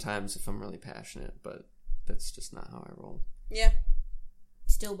sometimes if I'm really passionate, but that's just not how I roll. Yeah.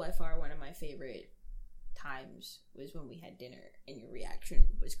 Still by far one of my favorite times was when we had dinner and your reaction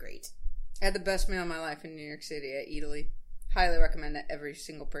was great. I had the best meal of my life in New York City at Italy. Highly recommend that every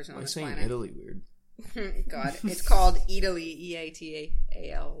single person on this planet. Why are you saying Italy weird? God, it's called Italy, Eataly,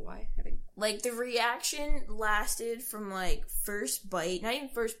 I think. Like, the reaction lasted from, like, first bite, not even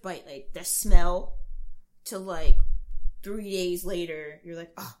first bite, like, the smell, to, like, 3 days later, you're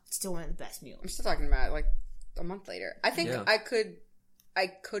like, oh, it's still one of the best meals. I'm still talking about it, like, a month later. I think I couldn't,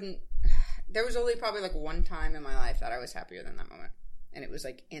 there was only probably, like, one time in my life that I was happier than that moment. And it was,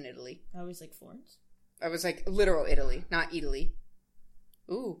 like, in Italy. I was, like, Florence? I was, like, literal Italy, not Italy.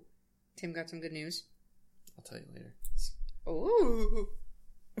 Ooh. Tim got some good news. I'll tell you later. Ooh.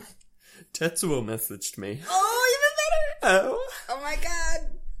 Tetsuo messaged me. Oh, even better! Oh. Oh my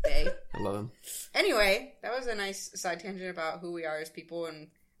god. Hey. I love him. Anyway, that was a nice side tangent about who we are as people and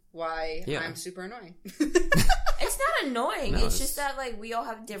why I'm super annoying. It's not annoying. No, it's just that, like, we all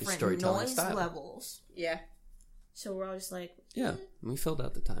have different noise style. levels. Yeah. So we're all just like... Yeah, we filled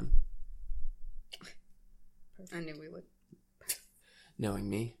out the time. Perfect. I knew we would. Knowing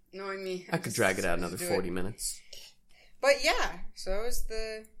me. I could drag it out another 40 minutes. But yeah, so it was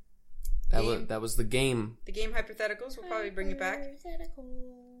the... That was the game. The game hypotheticals. We'll probably bring it back.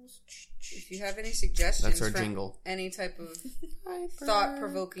 Hypotheticals. If you have any suggestions That's our jingle. Any type of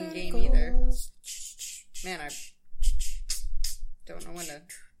thought-provoking game either. Man, I don't know when to...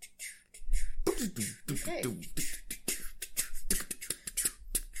 Okay.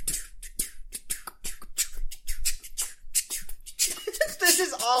 This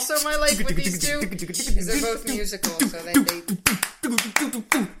is also my life with these two. Because they're both musical, so they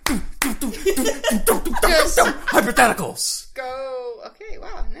just hypotheticals. Go. Okay,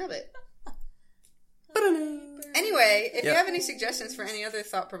 wow, nailed it. Anyway, if you have any suggestions for any other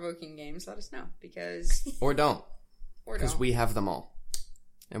thought-provoking games, let us know. Because... Or don't. Because we have them all.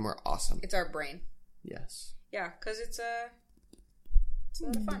 And we're awesome. It's our brain. Yes. Yeah, because it's a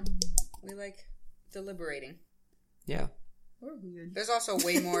lot of fun. We like deliberating. Yeah. We're weird. There's also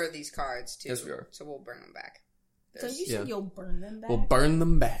way more of these cards, too. Yes, we are. So we'll bring them back. So you said you'll burn them back? We'll burn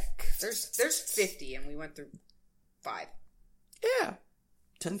them back. There's 50, and we went through 5. Yeah.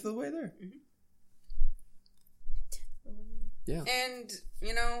 10th of the way there. Mm-hmm. Yeah. And,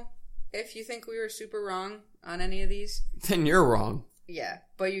 you know, if you think we were super wrong on any of these... Then you're wrong. Yeah,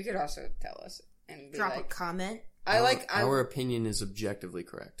 but you could also tell us. And drop a comment. Our opinion is objectively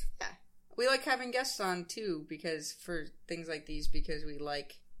correct. Yeah. We like having guests on, too, because for things like these, because we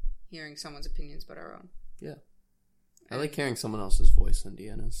like hearing someone's opinions but our own. Yeah. I like hearing someone else's voice than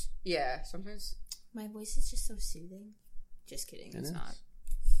Deanna's. Yeah, sometimes. My voice is just so soothing. Just kidding, it's not.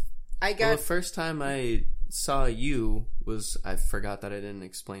 The first time I saw you was... I forgot that I didn't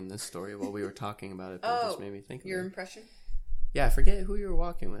explain this story while we were talking about it, but it just made me think of your impression? Yeah, I forget who you were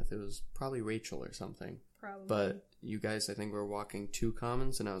walking with. It was probably Rachel or something. Probably. But you guys, I think, were walking to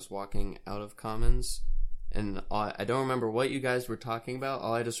Commons, and I was walking out of Commons. And I don't remember what you guys were talking about.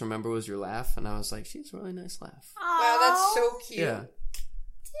 All I just remember was your laugh, and I was like, she has a really nice laugh. Aww. Wow, that's so cute. Yeah.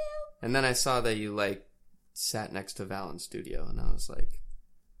 And then I saw that you, like, sat next to Val in studio, and I was like,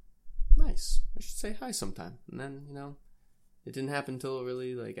 nice. I should say hi sometime. And then, you know, it didn't happen until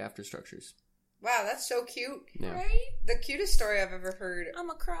really, like, after Structures. Wow, that's so cute. Yeah. Right? The cutest story I've ever heard...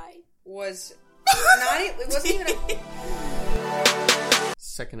 I'ma cry. ...was... it wasn't even a...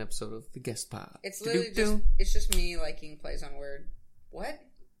 Second episode of the GuestPod. It's literally just... It's just me liking plays on word. What?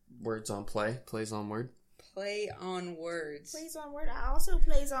 Words on play. Plays on word. Play on words. Plays on word. I also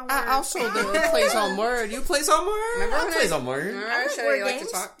plays on word. I also do plays on word. You plays on word? Remember I plays on word. Remember I said you like to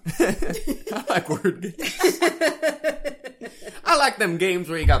talk? I like word games. I like them games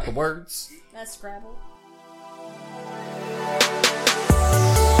where you got the words. That's Scrabble.